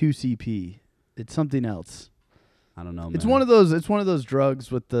it's not 2CP. It's something else. I don't know, man. It's one of those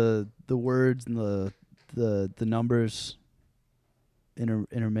drugs with the words and the numbers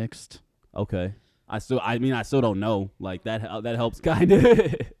intermixed. Okay. I still don't know. Like that helps kind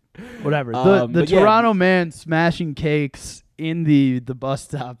of. Whatever. The Toronto man smashing cakes in the bus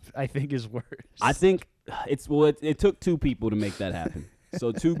stop, I think, is worse. I think it took two people to make that happen.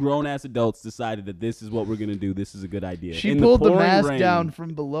 So two grown ass adults decided that this is what we're gonna do. This is a good idea. She pulled the mask down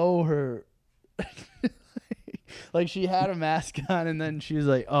from below her. Like she had a mask on, and then she was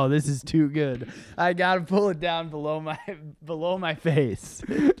like, "Oh, this is too good. I gotta pull it down below my face."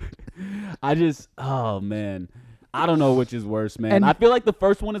 Oh man, I don't know which is worse, man. And I feel like the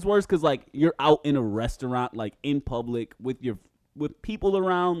first one is worse because like you're out in a restaurant, like in public with people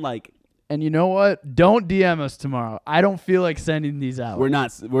around, like And you know what? Don't DM us tomorrow. I don't feel like sending these out. We're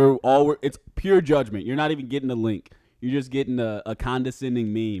not. It's pure judgment. You're not even getting a link. You're just getting a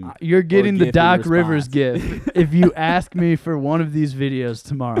condescending meme. You're getting the Doc Rivers gift if you ask me for one of these videos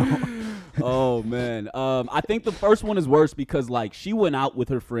tomorrow. Oh man, I think the first one is worse because like she went out with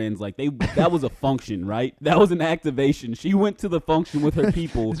her friends, like that was a function, right? That was an activation. She went to the function with her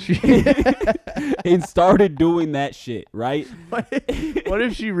people and started doing that shit, right? What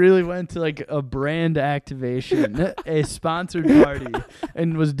if she really went to like a brand activation, a sponsored party,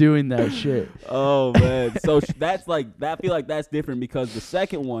 and was doing that shit? Oh man, so that's like I feel like that's different because the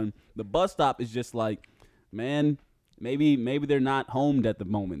second one, the bus stop is just like, man, maybe they're not homed at the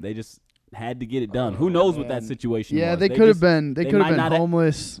moment. They just had to get it done. Who knows what that situation was? Yeah, they could have been. They could have been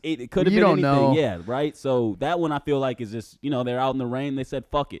homeless. It could have been anything. Know. Yeah, right. So that one I feel like is just they're out in the rain. They said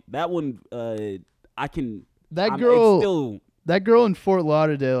fuck it. That one That girl in Fort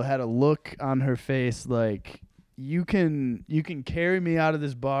Lauderdale had a look on her face like you can carry me out of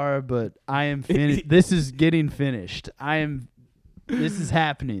this bar, but I am finished. This is getting finished. This is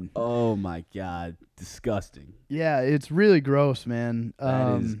happening. Oh my God. Disgusting. Yeah, it's really gross, man.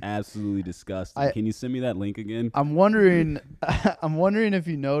 That is absolutely disgusting. Can you send me that link again? I'm wondering if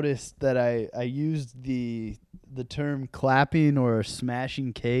you noticed that I used the term clapping or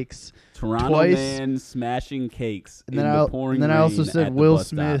smashing cakes Toronto twice. Man smashing cakes and in then the pouring rain. And then I also said Will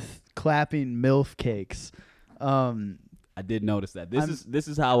Smith stop. clapping MILF cakes. I did notice that. This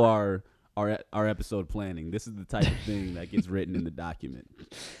is how our episode planning. This is the type of thing that gets written in the document.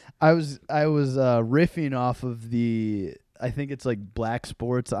 I was riffing off of I think it's like Black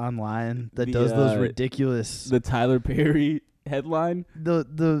Sports Online that does those ridiculous. The Tyler Perry headline.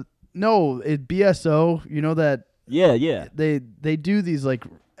 No, it BSO. You know that. Yeah. They do these like.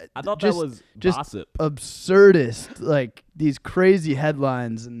 I thought that was gossip. Absurdist, like these crazy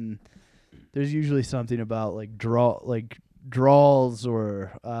headlines, and there's usually something about like draws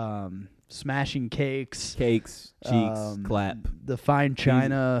or smashing cakes, cheeks, clap, the fine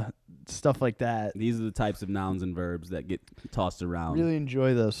china, stuff like that. These are the types of nouns and verbs that get tossed around. Really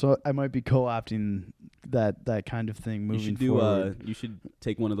enjoy those, so I might be co-opting that kind of thing moving forward. You should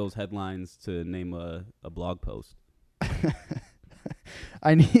take one of those headlines to name a blog post.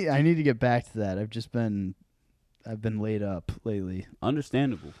 I need to get back to that. I've been laid up lately.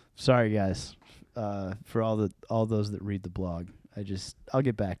 Understandable. Sorry guys, for all those that read the blog. I'll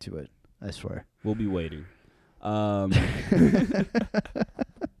get back to it. I swear. We'll be waiting. Do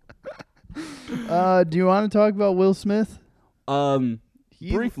you want to talk about Will Smith?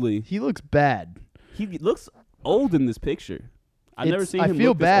 Briefly. He looks bad. He looks old in this picture. I've never seen him feel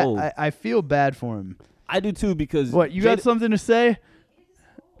look bad. this old. I feel bad for him. I do too because what you got something to say?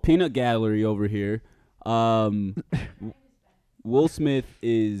 Peanut gallery over here. Will Smith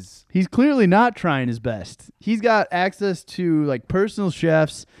is... He's clearly not trying his best. He's got access to like personal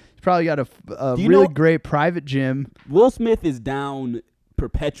chefs. He's probably got a really great private gym. Will Smith is down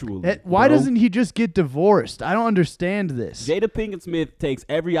perpetually. Why doesn't he just get divorced? I don't understand this. Jada Pinkett Smith takes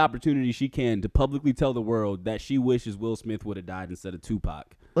every opportunity she can to publicly tell the world that she wishes Will Smith would have died instead of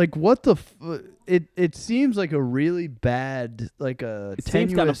Tupac. Like what the it seems like a really bad it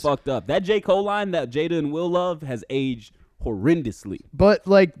seems kind of fucked up. That J. Cole line that Jada and Will love has aged horrendously. But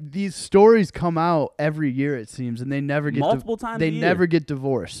like these stories come out every year it seems, and they never get multiple times. They never get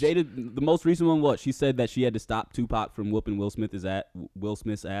divorced. Jada, the most recent one, she said that she had to stop Tupac from whooping Will Smith's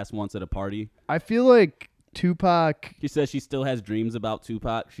ass once at a party. I feel like Tupac. She says she still has dreams about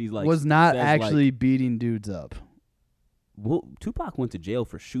Tupac. She's like was not actually beating dudes up. Well, Tupac went to jail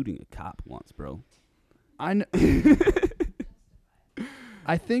for shooting a cop once, bro. I know.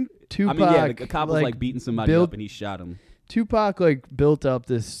 I think Tupac. I mean, yeah, the cop was like beating somebody up and he shot him. Tupac like built up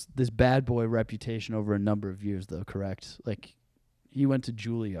this bad boy reputation over a number of years, though. Correct? Like he went to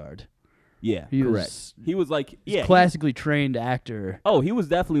Juilliard. Yeah, correct. He was like classically trained actor. Oh, he was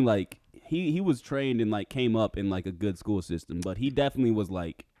definitely like he was trained and like came up in like a good school system, but he definitely was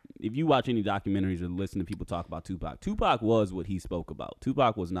like. If you watch any documentaries or listen to people talk about Tupac was what he spoke about.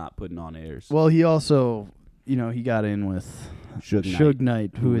 Tupac was not putting on airs. Well, he also, he got in with Suge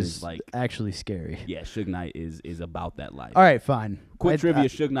Knight, who is like actually scary. Yeah, Suge Knight is about that life. All right, fine. Quick trivia: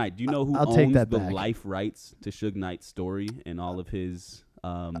 Suge Knight. Do you know who owns the life rights to Suge Knight's story and all of his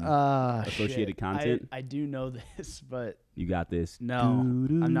associated content? I do know this, but you got this. No,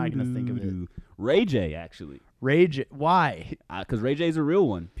 I'm not gonna think of it. Ray J, actually. Ray J. Why? Because Ray J's a real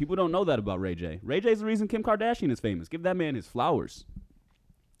one. People don't know that about Ray J. Ray J's the reason Kim Kardashian is famous. Give that man his flowers.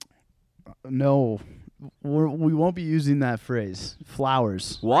 No, we won't be using that phrase.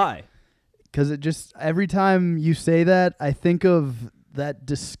 Flowers. Why? Because it just every time you say that, I think of that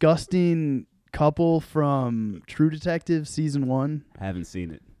disgusting couple from True Detective season 1? Haven't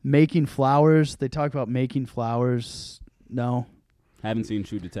seen it. Making flowers. They talk about making flowers. No. Haven't seen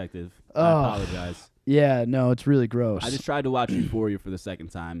True Detective. Oh. I apologize. Yeah, no, it's really gross. I just tried to watch Euphoria for the second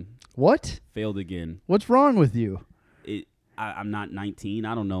time. What? Failed again. What's wrong with you? I'm not 19.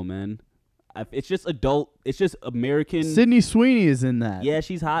 I don't know, man. It's just adult. It's just American. Sydney Sweeney is in that. Yeah,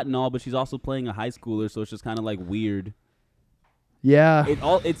 she's hot and all, but she's also playing a high schooler, so it's just kind of like weird. Yeah. I'm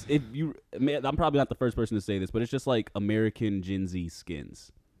probably not the first person to say this, but it's just like American Gen Z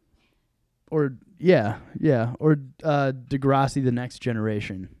skins. Or or Degrassi, the Next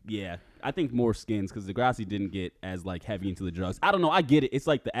Generation. Yeah, I think more skins because Degrassi didn't get as like heavy into the drugs. I don't know. I get it. It's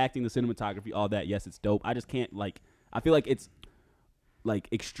like the acting, the cinematography, all that. Yes, it's dope. I just can't like. I feel like it's like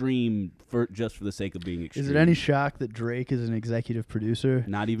extreme just for the sake of being extreme. Is it any shock that Drake is an executive producer?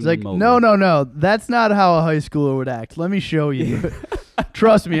 Not even. He's like, remotely. no. That's not how a high schooler would act. Let me show you.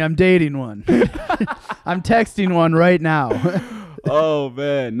 Trust me, I'm dating one. I'm texting one right now. Oh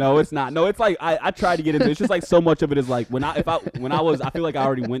man, no, it's not. No, it's like I tried to get into it. It's just like so much of it is like I feel like I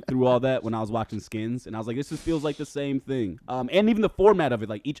already went through all that when I was watching Skins, and I was like, this just feels like the same thing. And even the format of it,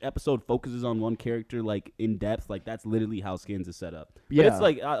 like each episode focuses on one character like in depth. Like that's literally how Skins is set up. Yeah. But it's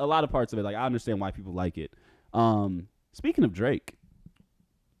like a lot of parts of it. Like I understand why people like it. Speaking of Drake.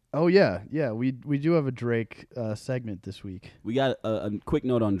 Oh yeah, we do have a Drake segment this week. We got a quick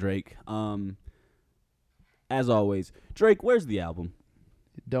note on Drake. As always, Drake, where's the album?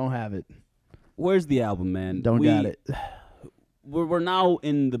 Don't have it. Where's the album, man? Got it. We're now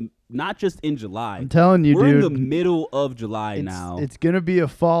not just in July. I'm telling you, we're dude. We're in the middle of July now. It's gonna be a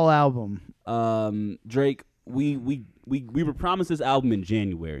fall album. Drake, we were promised this album in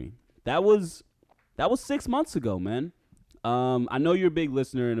January. That was 6 months ago, man. I know you're a big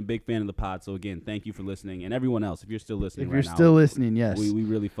listener and a big fan of the pod, so again, thank you for listening, and everyone else, if you're still listening right now. If you're still listening, yes. We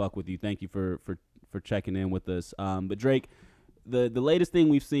really fuck with you. Thank you for checking in with us. But Drake, the latest thing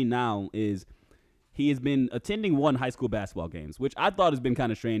we've seen now is he has been attending one high school basketball games, which I thought has been kind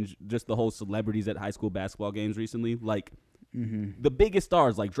of strange, just the whole celebrities at high school basketball games recently. Like, the biggest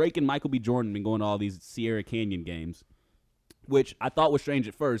stars, like Drake and Michael B. Jordan, have been going to all these Sierra Canyon games, which I thought was strange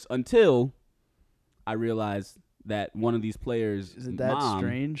at first until I realized that one of these players' Isn't that mom,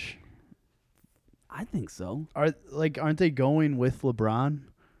 strange? I think so. Aren't they going with LeBron?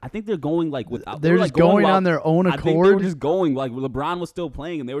 I think they're going like without. They're just going on their own accord. I think they were just going like LeBron was still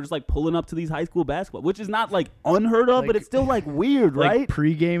playing, and they were just like pulling up to these high school basketball, which is not like unheard of, but it's still like weird, like right?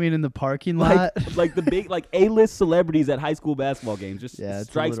 Pre-gaming in the parking lot, like the big like A-list celebrities at high school basketball games. Just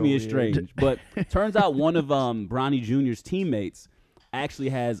strikes me as strange. But turns out one of Bronny Jr.'s teammates actually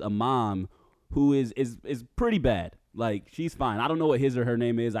has a mom who is pretty bad. Like she's fine. I don't know what his or her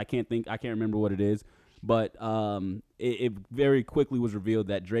name is. I can't remember what it is. But it very quickly was revealed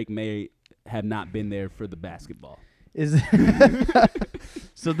that Drake may have not been there for the basketball.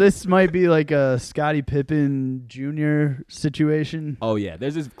 So this might be like a Scottie Pippen Jr. situation? Oh, yeah.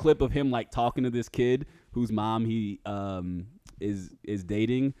 There's this clip of him, like, talking to this kid whose mom he is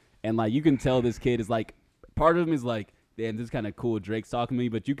dating. And, like, you can tell this kid is, like, part of him is, like, damn, this is kind of cool. Drake's talking to me,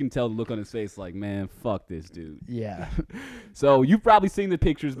 but you can tell the look on his face like, man, fuck this dude. Yeah. So you've probably seen the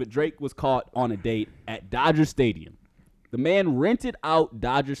pictures, but Drake was caught on a date at Dodger Stadium. The man rented out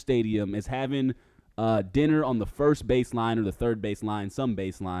Dodger Stadium as having dinner on the first baseline or the third baseline, some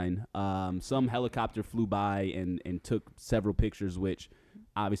baseline. Some helicopter flew by and took several pictures, which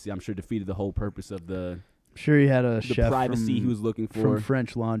obviously I'm sure defeated the whole purpose of the sure he had a chef privacy he was looking for from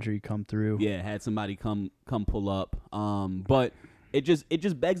French Laundry come through. Yeah, had somebody come pull up. But it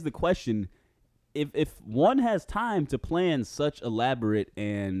just begs the question: if one has time to plan such elaborate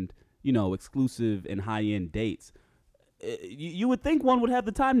and exclusive and high end dates, you would think one would have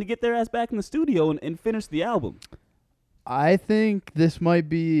the time to get their ass back in the studio and finish the album. I think this might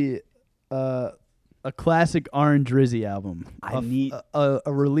be a classic R and Drizzy album. A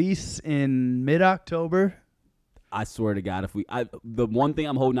release in mid-October. I swear to God, the one thing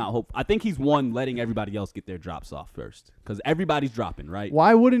I'm holding out hope, I think he's letting everybody else get their drops off first because everybody's dropping, right?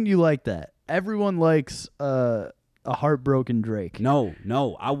 Why wouldn't you like that? Everyone likes a heartbroken Drake.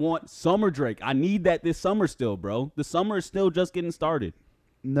 No, I want summer Drake. I need that this summer still, bro. The summer is still just getting started.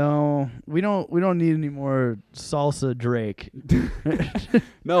 No, we don't need any more salsa Drake.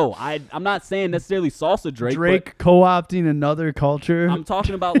 No, I'm not saying necessarily salsa Drake. Drake co-opting another culture. I'm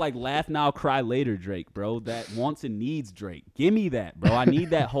talking about like laugh now, cry later Drake, bro. That wants and needs Drake. Give me that, bro. I need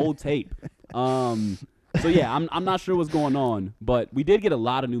that whole tape. So yeah, I'm not sure what's going on, but we did get a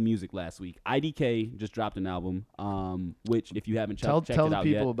lot of new music last week. IDK just dropped an album, which if you haven't checked it tell out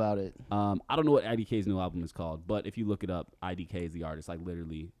the people yet, about it. I don't know what IDK's new album is called, but if you look it up, IDK is the artist, like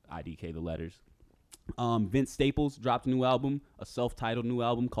literally IDK the letters. Vince Staples dropped a new album, a self-titled new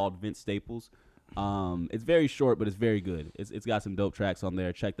album called Vince Staples. It's very short, but it's very good. It's got some dope tracks on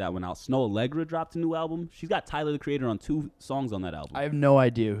there. Check that one out. Snow Allegra dropped a new album. She's got Tyler the Creator on 2 songs on that album. I have no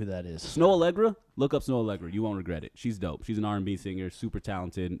idea who that is. Snow Allegra, look up Snow Allegra. You won't regret it. She's dope. She's an R&B singer, super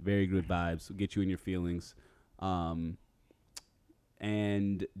talented, very good vibes, will get you in your feelings.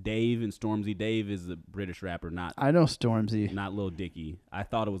 And Dave and Stormzy. Dave is a British rapper, I know Stormzy, not Lil Dicky. I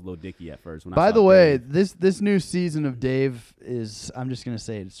thought it was Lil Dicky at first. By the way, this new season of Dave is, I'm just gonna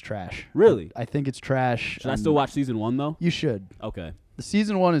say it's trash. Really? I think it's trash. Should I still watch season 1 though? You should. Okay. The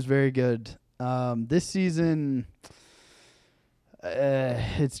season 1 is very good. This season,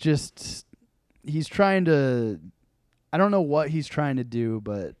 it's just he's trying to. I don't know what he's trying to do,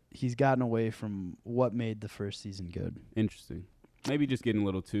 but he's gotten away from what made the first season good. Interesting. Maybe just getting a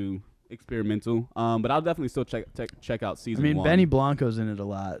little too experimental. But I'll definitely still check out season 1. I mean, Benny Blanco's in it a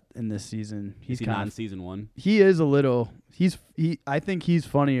lot in this season. He's not in season 1. He is a little. I think he's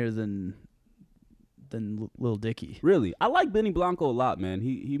funnier than Lil Dicky. Really, I like Benny Blanco a lot, man.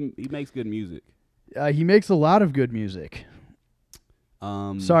 He makes good music. He makes a lot of good music.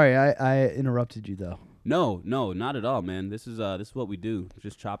 Sorry, I interrupted you though. No, not at all, man. This is what we do.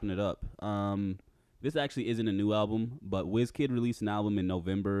 Just chopping it up. This actually isn't a new album, but WizKid released an album in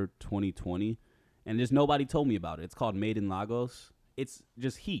November 2020, and just nobody told me about it. It's called Made in Lagos. It's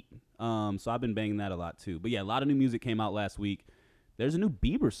just heat. So I've been banging that a lot too. But yeah, a lot of new music came out last week. There's a new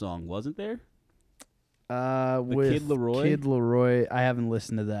Bieber song, wasn't there? With Kid Laroi. Kid Laroi, I haven't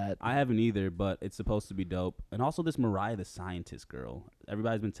listened to that. I haven't either, but it's supposed to be dope. And also this Mariah the Scientist girl.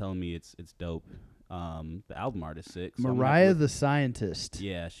 Everybody's been telling me it's dope. The album art is sick. So Mariah the Scientist.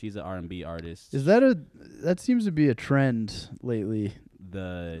 Yeah, she's an R&B artist. Is that seems to be a trend lately?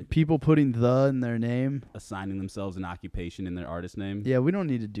 The people putting the in their name, assigning themselves an occupation in their artist name. Yeah, we don't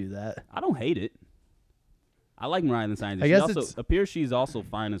need to do that. I don't hate it. I like Mariah the Scientist. I guess it appears she's also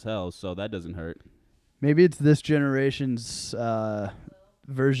fine as hell, so that doesn't hurt. Maybe it's this generation's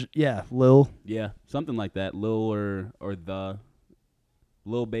version. Yeah, Lil. Yeah, something like that. Lil or the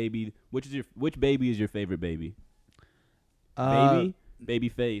Lil Baby. Which baby is your favorite baby? Baby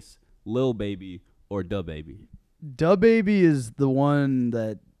face, Lil Baby, or Da Baby? Da Baby is the one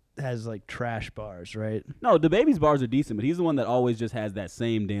that has like trash bars, right? No, Da Baby's bars are decent, but he's the one that always just has that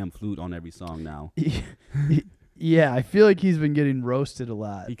same damn flute on every song now. Yeah, I feel like he's been getting roasted a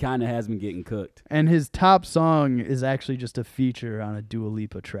lot. He kind of has been getting cooked. And his top song is actually just a feature on a Dua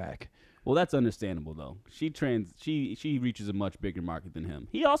Lipa track. Well, that's understandable though. She reaches a much bigger market than him.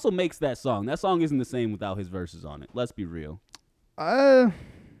 He also makes that song. That song isn't the same without his verses on it. Let's be real. I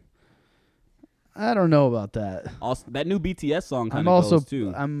don't know about that. Also, that new BTS song kind of goes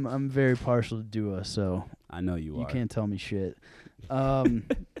too. I'm very partial to Dua, so I know you are. You can't tell me shit.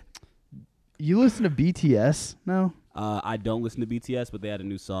 You listen to BTS now? I don't listen to BTS, but they had a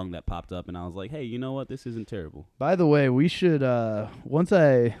new song that popped up, and I was like, hey, you know what? This isn't terrible. By the way, we should, once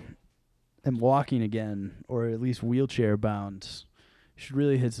I am walking again, or at least wheelchair bound, should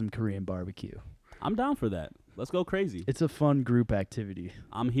really hit some Korean barbecue. I'm down for that. Let's go crazy. It's a fun group activity.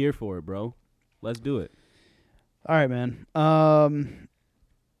 I'm here for it, bro. Let's do it. All right, man.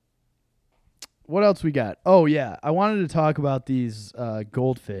 What else we got? Oh, yeah. I wanted to talk about these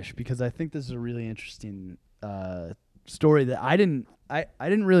goldfish because I think this is a really interesting story that I didn't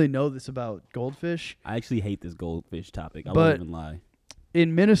really know this about goldfish. I actually hate this goldfish topic. I won't even lie.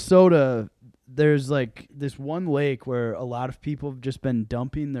 In Minnesota, there's like this one lake where a lot of people have just been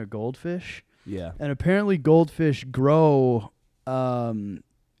dumping their goldfish. Yeah. And apparently goldfish grow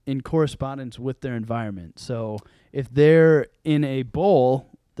in correspondence with their environment. So if they're in a bowl,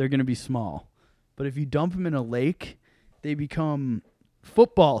 they're going to be small. But if you dump them in a lake, they become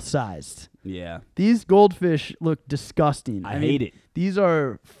football-sized. Yeah. These goldfish look disgusting. I hate it. These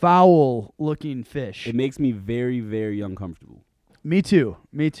are foul-looking fish. It makes me very, very uncomfortable. Me too.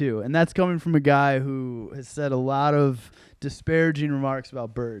 And that's coming from a guy who has said a lot of disparaging remarks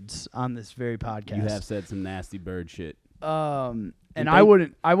about birds on this very podcast. You have said some nasty bird shit. And I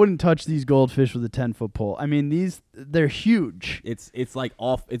wouldn't touch these goldfish with a 10-foot pole. I mean, they're huge. It's like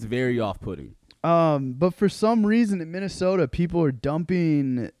off. It's very off-putting. But for some reason in Minnesota, people are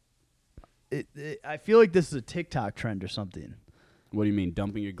dumping. I feel like this is a TikTok trend or something. What do you mean,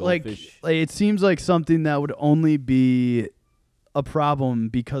 dumping your goldfish? Like it seems like something that would only be a problem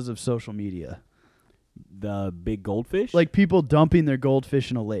because of social media. The big goldfish? Like people dumping their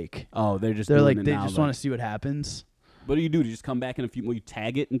goldfish in a lake. Oh, they're just They're doing like it they now, just want to see what happens. What do? You just come back in a few? Will you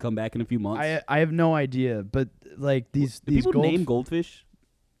tag it and come back in a few months? I have no idea, but like these people name goldfish.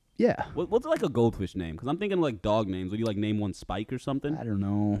 Yeah. What's like a goldfish name? Because I'm thinking like dog names. Would you like name one Spike or something? I don't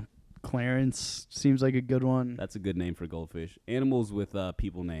know. Clarence seems like a good one. That's a good name for goldfish. Animals with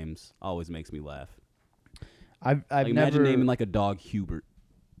people names always makes me laugh. I've like, never imagine naming like a dog Hubert.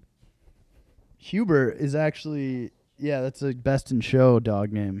 Hubert is actually that's a Best in Show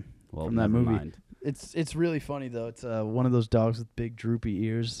dog name from that movie. Mind. It's really funny though. It's one of those dogs with big droopy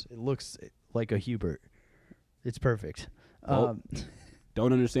ears. It looks like a Hubert. It's perfect. Well,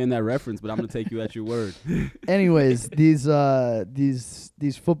 don't understand that reference, but I'm gonna take you at your word. Anyways, these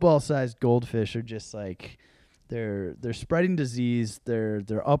football-sized goldfish are just like they're spreading disease. They're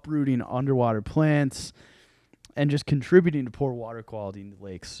uprooting underwater plants and just contributing to poor water quality in the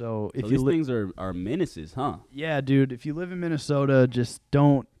lakes. So if these things are menaces, huh? Yeah, dude. If you live in Minnesota, just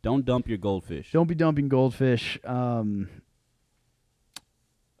don't dump your goldfish. Don't be dumping goldfish.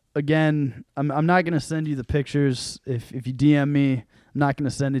 Again, I'm not gonna send you the pictures. If you DM me, I'm not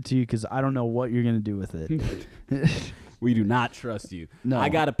gonna send it to you because I don't know what you're gonna do with it. We do not trust you. No, I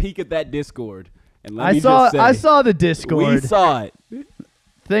got a peek at that Discord, and I saw the Discord. We saw it.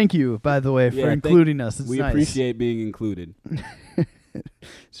 Thank you, by the way, for including us. It's we nice. appreciate being included.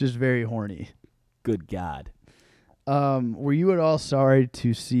 It's just very horny. Good God. Were you at all sorry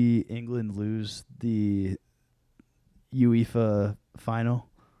to see England lose the UEFA final?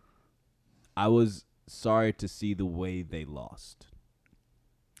 I was sorry to see the way they lost.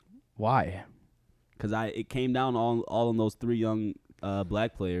 Why? Because it came down all on those three young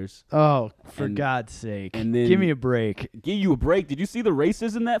black players. Oh, for God's sake. And then give me a break. Give you a break. Did you see the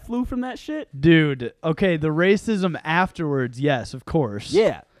racism that flew from that shit? Dude, okay, the racism afterwards, yes, of course.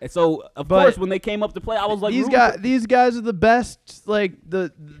 Yeah. So, of course, when they came up to play, I was like, these guys are the best, like,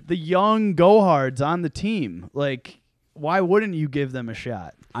 the young go-hards on the team. Like, why wouldn't you give them a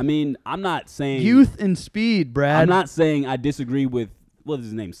shot? I mean, I'm not saying... Youth and speed, Brad. I'm not saying I disagree with, what is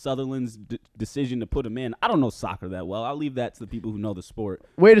his name, Sutherland's decision to put him in. I don't know soccer that well. I'll leave that to the people who know the sport.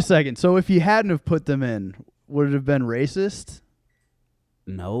 Wait a second. So if you hadn't have put them in, would it have been racist?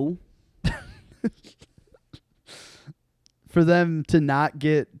 No. For them to not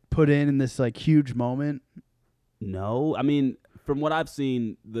get put in this, like, huge moment? No. I mean, from what I've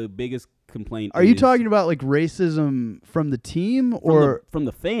seen, the biggest complaint Are you talking about, like, racism from the team or... From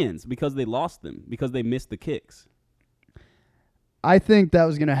the fans, because they lost them, because they missed the kicks. I think that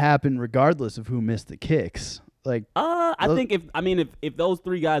was going to happen regardless of who missed the kicks. Like, I think if those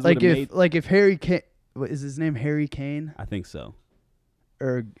three guys like would have made, like if Harry Kane, what is his name? Harry Kane? I think so.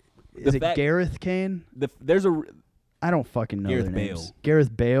 Or is it Gareth Kane? I don't fucking know Gareth their names. Bale.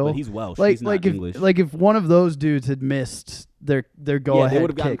 Gareth Bale. But he's Welsh. He's not English. If one of those dudes had missed their go ahead, they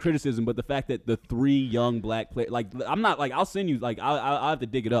would have gotten kick. criticism. But the fact that the three young black players, like, I'm not like, I'll send you, like, I'll have to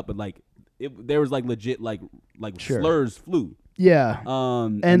dig it up, but like, there was like legit like Sure. slurs flew. Yeah.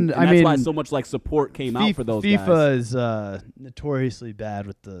 And that's why so much like support came out for those guys. FIFA is notoriously bad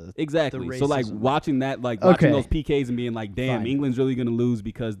with the exactly. So like racism. watching that, like watching those PKs and being like, damn, England's really gonna lose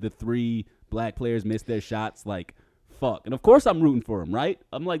because the three black players missed their shots. Like, fuck. And of course I'm rooting for them, right?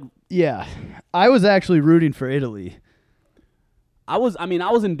 I'm like, yeah. I was actually rooting for Italy. I was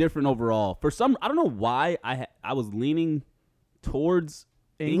indifferent overall. For some, I don't know why I was leaning towards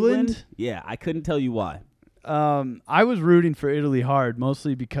England. Yeah, I couldn't tell you why. I was rooting for Italy hard,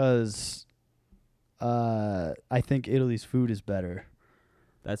 mostly because I think Italy's food is better.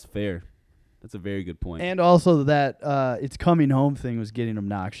 That's fair. That's a very good point. And also that it's coming home thing was getting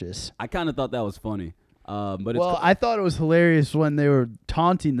obnoxious. I kind of thought that was funny. But I thought it was hilarious when they were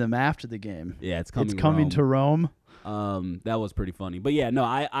taunting them after the game. Yeah, it's coming to Rome. That was pretty funny. But yeah, no,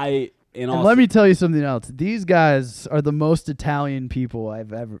 and let me tell you something else. These guys are the most Italian people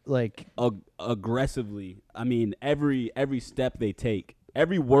I've ever aggressively. I mean, every step they take,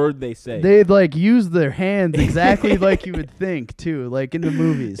 every word they say, they like use their hands exactly like you would think too, like in the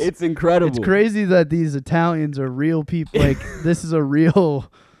movies. It's incredible. It's crazy that these Italians are real people. Like this is a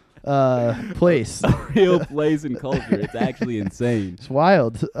real place, a real place and culture. It's actually insane. It's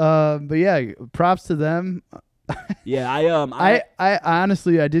wild. But yeah, props to them. Yeah, I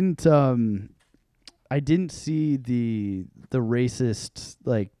honestly I didn't see the racist,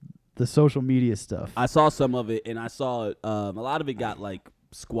 like the social media stuff. I saw some of it, and I saw a lot of it got like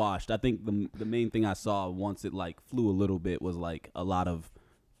squashed. I think the main thing I saw once it like flew a little bit was like a lot of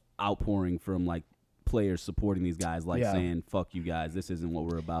outpouring from like players supporting these guys, like saying "fuck you guys, this isn't what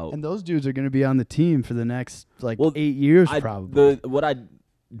we're about." And those dudes are going to be on the team for the next 8 years probably.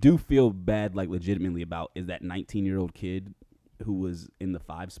 do feel bad, like legitimately about is that 19-year-old kid who was in the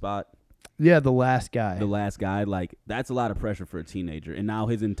 5 spot. Yeah, the last guy. Like, that's a lot of pressure for a teenager. And now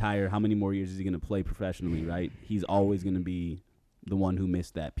his entire, how many more years is he going to play professionally, right? He's always going to be the one who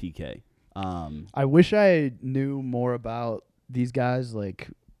missed that PK. I wish I knew more about these guys, like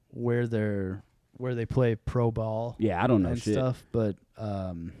where they play pro ball. Yeah, I don't know and shit. stuff. But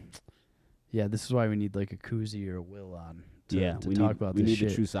yeah, this is why we need like a Koozie or a Will on to talk about this shit. We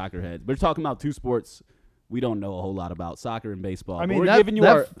need the true soccer heads. We're talking about 2 sports we don't know a whole lot about, soccer and baseball. I mean,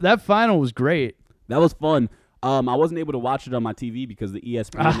 that final was great. That was fun. I wasn't able to watch it on my TV because the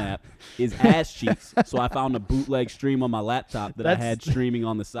ESPN app is ass cheeks. So I found a bootleg stream on my laptop that I had streaming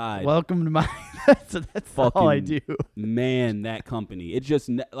on the side. Welcome to my. that's all I do. Man, that company. It's just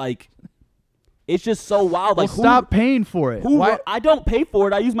like. It's just so wild. Well, like, stop paying for it. Why? I don't pay for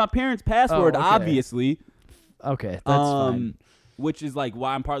it. I use my parents' password, okay. Obviously. Okay, that's fine. Which is like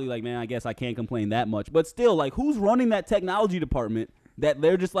why I'm partly like, man, I guess I can't complain that much. But still, like, who's running that technology department that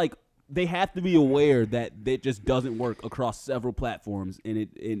they're just like, they have to be aware that it just doesn't work across several platforms.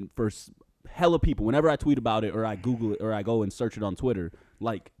 And for hella people, whenever I tweet about it or I Google it or I go and search it on Twitter,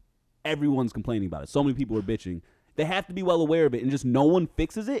 like, everyone's complaining about it. So many people are bitching. They have to be well aware of it, and just no one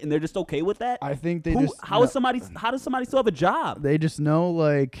fixes it, and they're just okay with that. I think they how does somebody still have a job? They just know,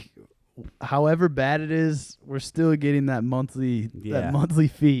 like, however bad it is, we're still getting that monthly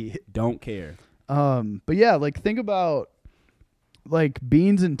fee. Don't care. But yeah, like, think about like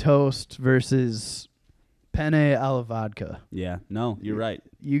beans and toast versus penne alla vodka. Yeah, no, you're right.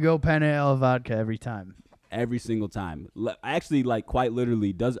 You go penne alla vodka every time. Every single time. Actually, like, quite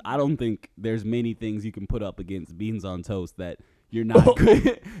literally, I don't think there's many things you can put up against beans on toast that you're not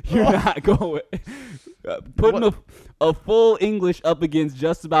not going. Putting a full English up against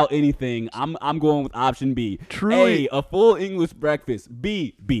just about anything, I'm going with option B. Truly, A full English breakfast.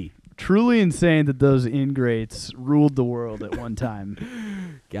 B. Truly insane that those ingrates ruled the world at one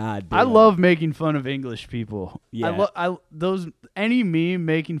time. God damn. I love making fun of English people. Yeah. Any meme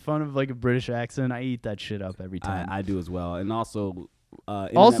making fun of like a British accent, I eat that shit up every time. I do as well. And also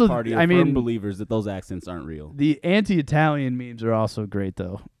Internet Party are firm believers that those accents aren't real. The anti-Italian memes are also great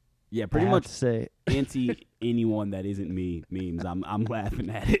though. Yeah, pretty much say anti anyone that isn't me memes. I'm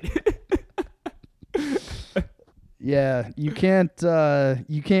laughing at it. Yeah, you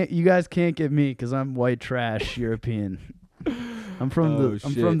guys can't get me because I'm white trash European. I'm from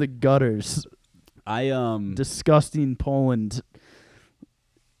the gutters. Disgusting Poland.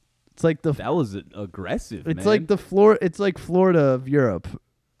 It's like that was aggressive. It's man. like it's like Florida of Europe.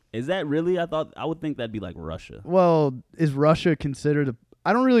 Is that really? I would think that'd be like Russia. Well, is Russia considered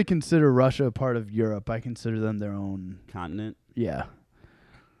I don't really consider Russia a part of Europe. I consider them their own continent. Yeah.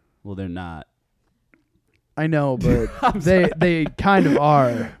 Well, they're not. I know, but they kind of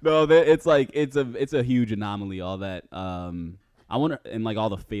are. No, it's like it's a huge anomaly. All that I wonder, and like all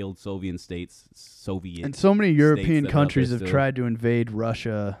the failed Soviet states, and so many European countries have tried to invade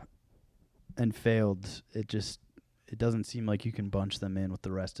Russia and failed. It doesn't seem like you can bunch them in with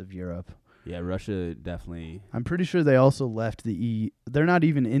the rest of Europe. Yeah, Russia definitely. I'm pretty sure they also left the EU. They're not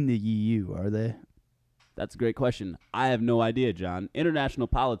even in the EU, are they? That's a great question. I have no idea, John. International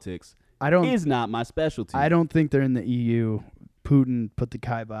politics is not my specialty. I don't think they're in the EU. Putin put the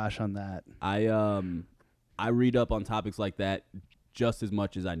kibosh on that. I read up on topics like that just as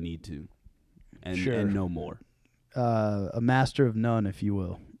much as I need to, and no more. A master of none, if you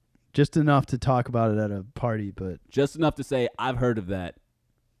will. Just enough to talk about it at a party, but just enough to say I've heard of that.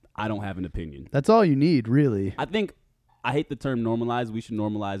 I don't have an opinion. That's all you need, really. I think I hate the term normalize. We should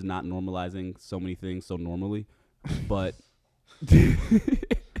normalize not normalizing so many things so normally, but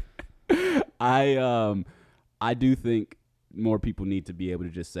I do think more people need to be able to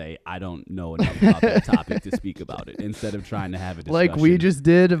just say, I don't know enough about that topic to speak about it, instead of trying to have a discussion. Like we just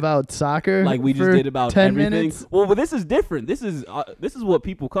did about soccer. Like we just did about 10 everything. Minutes. Well, but this is different. This is what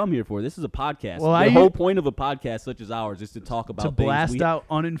people come here for. This is a podcast. Well, the whole point of a podcast such as ours is to talk about things. To blast out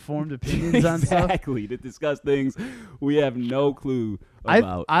uninformed opinions on stuff. Exactly. To discuss things we have no clue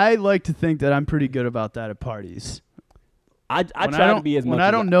about. I like to think that I'm pretty good about that at parties. I try to be as much. When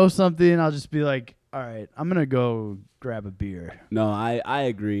I don't know something, I'll just be like, all right, I'm going to go grab a beer. No, I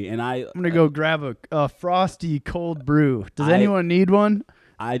agree. And I'm going to go grab a frosty cold brew. Does anyone need one?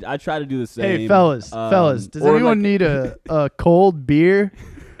 I try to do the same. Hey, fellas, does anyone need a cold beer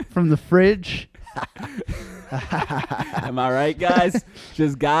from the fridge? Am I right, guys?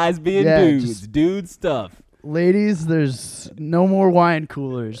 Just guys being dudes. Dude stuff. Ladies, there's no more wine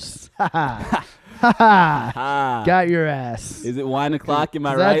coolers. Got your ass. Is it wine o'clock? Am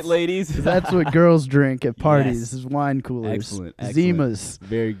I right, ladies? That's what girls drink at parties. Yes. Is wine coolers. Excellent. Zimas.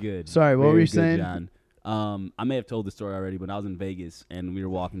 Very good. Sorry, what were you saying? John. I may have told the story already, but I was in Vegas and we were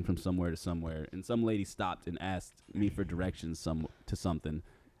walking from somewhere to somewhere, and some lady stopped and asked me for directions to something,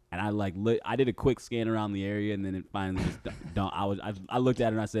 and I did a quick scan around the area, and then it finally just I looked at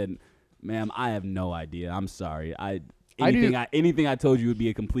her and I said, "Ma'am, I have no idea. I'm sorry. Anything I told you would be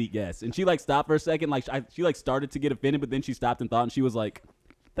a complete guess." And she stopped for a second, she started to get offended, but then she stopped and thought, and she was like,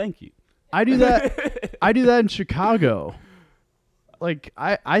 "Thank you." I do that. I do that in Chicago.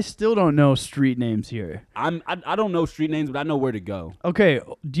 I still don't know street names here. I don't know street names, but I know where to go. Okay,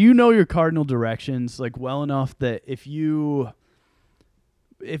 do you know your cardinal directions well enough that if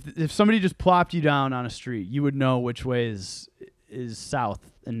somebody just plopped you down on a street, you would know which way is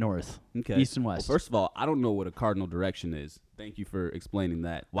south and north, east and west? Well, first of all, I don't know what a cardinal direction is. Thank you for explaining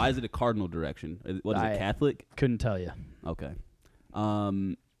that. Why is it a cardinal direction? What is it, Catholic? Couldn't tell you. Okay.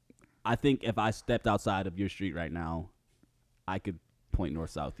 I think if I stepped outside of your street right now, I could point north,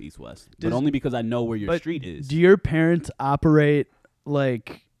 south, east, west. But only because I know where your street is. Do your parents operate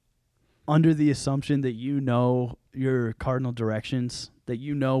under the assumption that you know your cardinal directions, that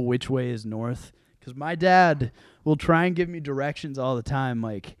you know which way is north? Because my dad will try and give me directions all the time,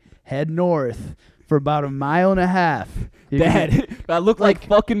 head north for about 1.5 miles. Dad, I look like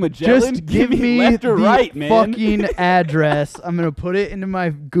fucking Magellan? Just give me left or the right, man. fucking address. I'm going to put it into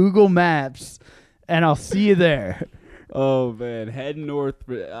my Google Maps, and I'll see you there. Oh, man. Head north.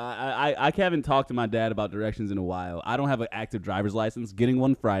 I haven't talked to my dad about directions in a while. I don't have an active driver's license. Getting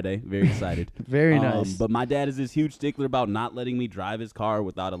one Friday. Very excited. Very nice. But my dad is this huge stickler about not letting me drive his car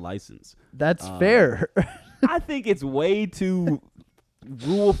without a license. That's fair. I think it's way too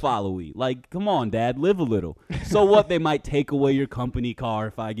rule followy. Come on, Dad, live a little. So what? They might take away your company car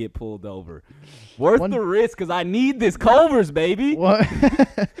if I get pulled over. Worth the risk, because I need this Culver's, baby. What?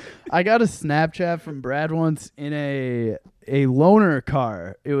 I got a Snapchat from Brad once in a loaner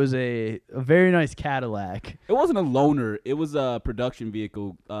car. It was a very nice Cadillac. It wasn't a loaner. It was a production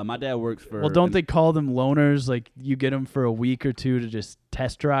vehicle. My dad works for... Well, don't they call them loaners? You get them for a week or two to just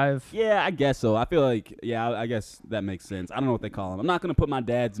test drive? Yeah, I guess so. I feel I guess that makes sense. I don't know what they call them. I'm not going to put my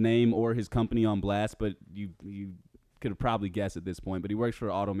dad's name or his company on blast, but you could have probably guessed at this point. But he works for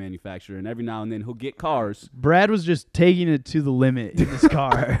an auto manufacturer, and every now and then he'll get cars. Brad was just taking it to the limit in this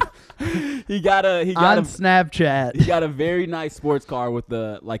car. He got on Snapchat. He got a very nice sports car with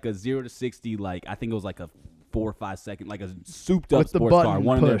a 0 to 60, I think it was a 4 or 5 second, a souped up with sports car,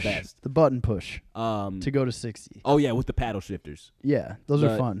 one of their best. The button push to go to 60. Oh yeah, with the paddle shifters. Yeah, those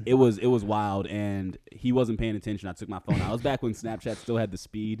are fun. It was wild, and he wasn't paying attention. I took my phone out. I was back when Snapchat still had the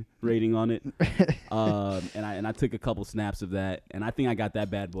speed rating on it, and I took a couple snaps of that, and I think I got that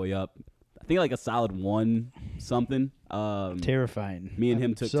bad boy up. I think a solid 1 something. Terrifying. Me and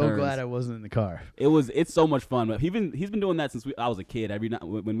him took turns. So glad I wasn't in the car. It's so much fun. But he's been doing that since I was a kid. Every night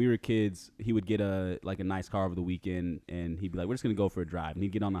when we were kids, he would get a nice car over the weekend, and he'd be like, "We're just gonna go for a drive." And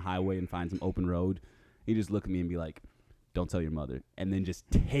he'd get on the highway and find some open road. He'd just look at me and be like, "Don't tell your mother," and then just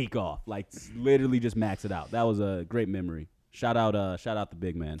take off, literally just max it out. That was a great memory. Shout out the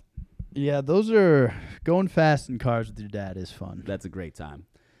big man. Yeah, those are going fast in cars with your dad is fun. That's a great time.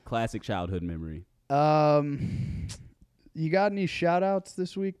 Classic childhood memory. You got any shout-outs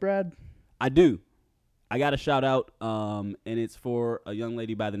this week, Brad? I do. I got a shout-out, and it's for a young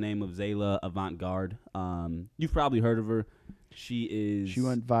lady by the name of Zayla Avant-Garde. You've probably heard of her. She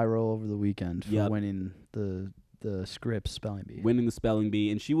went viral over the weekend for winning the Scripps Spelling Bee. Winning the Spelling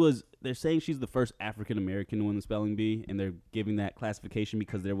Bee. And they're saying she's the first African-American to win the Spelling Bee, and they're giving that classification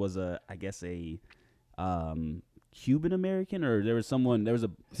because there was a Cuban American, or there was a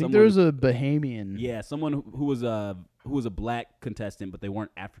Bahamian. Yeah, someone who was a black contestant, but they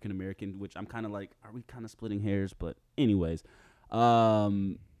weren't African American, which I'm kind of are we kind of splitting hairs? But anyways,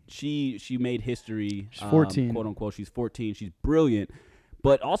 she made history. She's 14, quote unquote. She's 14. She's brilliant,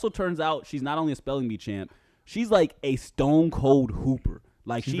 but also turns out she's not only a spelling bee champ. She's a stone cold hooper.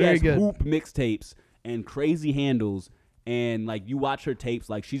 She has hoop mixtapes and crazy handles. And you watch her tapes,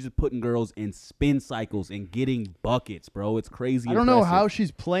 she's just putting girls in spin cycles and getting buckets, bro. It's crazy. I don't know how she's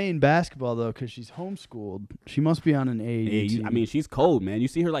playing basketball though, because she's homeschooled. She must be on an AAU team. I mean, she's cold, man. You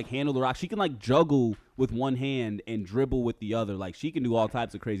see her handle the rock. She can juggle with one hand and dribble with the other. She can do all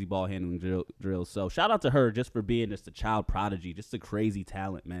types of crazy ball handling drills. So shout out to her just for being just a child prodigy, just a crazy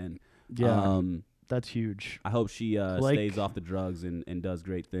talent, man. Yeah. That's huge. I hope she stays off the drugs and does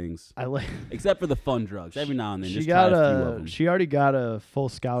great things. Except for the fun drugs. Every now and then, just try a few of them. She already got a full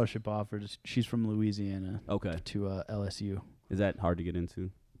scholarship offer. She's from Louisiana. Okay. To LSU. Is that hard to get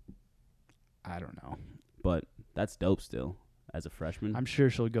into? I don't know. But that's dope still as a freshman. I'm sure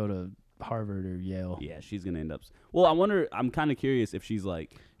she'll go to Harvard or Yale. Yeah, she's going to end up. Well, I wonder, I'm kind of curious if she's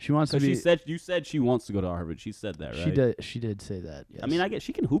like. She wants to be. You said she wants to go to Harvard. She said that, right? She did say that, yes. I mean, I guess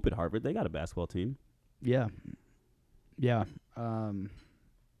she can hoop at Harvard. They got a basketball team. Yeah. Yeah. I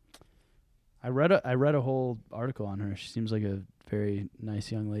read a whole article on her. She seems like a very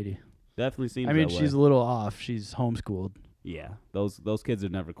nice young lady. Definitely seems I mean, that way. she's a little off. She's homeschooled. Yeah. Those kids are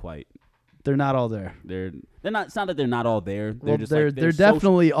never quite. They're not all there. They're not. It's not that they're not all there. Well, they're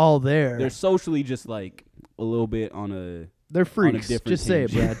definitely all there. They're socially just like a little bit on a. They're freaks. Just say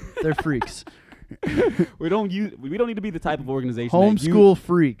it, tangent. Brad. They're freaks. We don't need to be the type of organization. Homeschool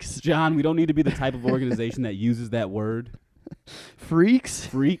freaks. John, we don't need to be the type of organization that uses that word. Freaks?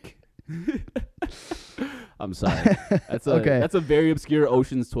 Freak. I'm sorry. That's a very obscure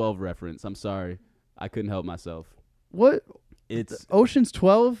Ocean's 12 reference. I'm sorry. I couldn't help myself. What? It's Ocean's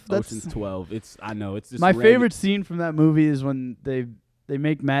 12? Ocean's 12. I know. It's just my favorite scene from that movie is when they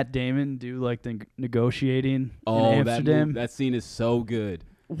make Matt Damon do like the negotiating in Amsterdam. That scene is so good.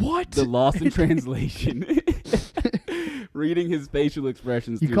 What? The Lost in Translation. Reading his facial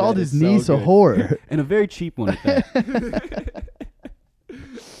expressions. He called his niece a whore. And a very cheap one at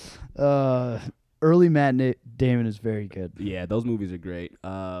that. Early Matt Damon is very good. Yeah, those movies are great.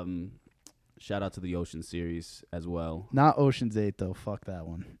 Shout out to the Ocean series as well. Not Ocean's 8, though. Fuck that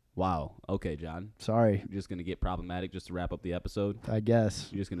one. Wow. Okay, John. Sorry. You're just going to get problematic just to wrap up the episode? I guess.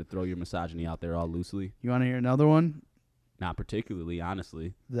 You're just going to throw your misogyny out there all loosely? You want to hear another one? Not particularly,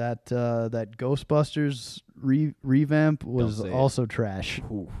 honestly. That Ghostbusters revamp was also trash.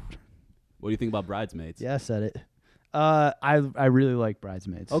 Ooh. What do you think about Bridesmaids? Yeah, I said it. I really like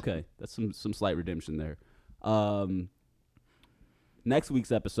Bridesmaids. Okay, that's some slight redemption there. Next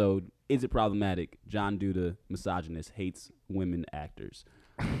week's episode, is it problematic? John Duda, misogynist, hates women actors.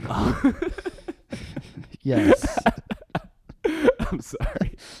 Yes. I'm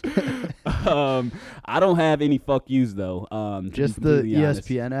sorry. I don't have any fuck yous though. Just the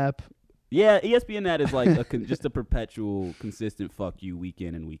ESPN app. Yeah, ESPN that is like just a perpetual, consistent fuck you week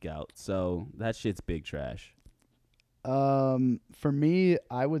in and week out. So that shit's big trash. For me,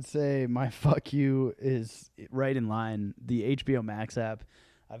 I would say my fuck you is right in line. The HBO Max app.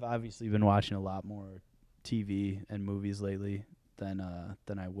 I've obviously been watching a lot more TV and movies lately than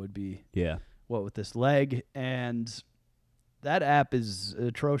I would be. Yeah. What with this leg, and that app is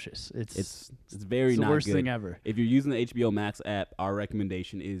atrocious. It's very the not worst good. thing ever. If you're using the HBO Max app, our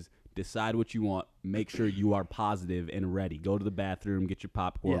recommendation is decide what you want. Make sure you are positive and ready. Go to the bathroom, get your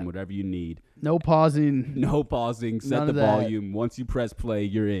popcorn, whatever you need. No pausing. No pausing. Set the volume. Once you press play,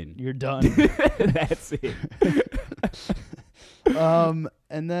 you're in. You're done. That's it.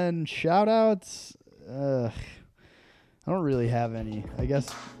 And then shout outs. I don't really have any. I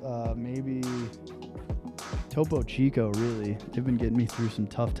guess maybe Topo Chico, really. They've been getting me through some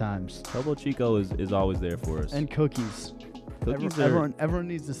tough times. Topo Chico is always there for us. And cookies. Everyone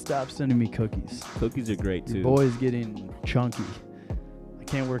needs to stop sending me cookies. Cookies are great, too. Your boy's getting chunky. I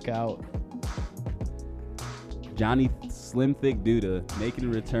can't work out. Johnny Slim Thick Duda making a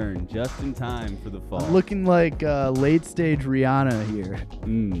return just in time for the fall. I'm looking like late stage Rihanna here.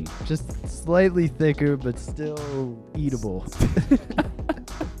 Just slightly thicker, but still eatable.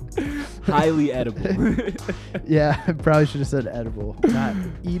 Highly edible. Yeah, I probably should have said edible. Not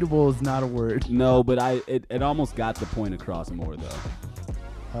eatable is not a word. No, but it almost got the point across more though.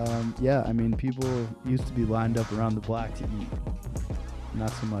 Yeah, I mean, people used to be lined up around the block to eat. Not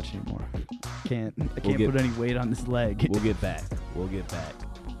so much anymore. I can't put any weight on this leg. We'll get back.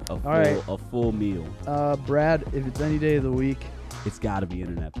 A full meal. Brad, if it's any day of the week, it's got to be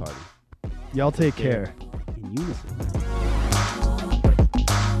Internet Party. Y'all take care. In unison.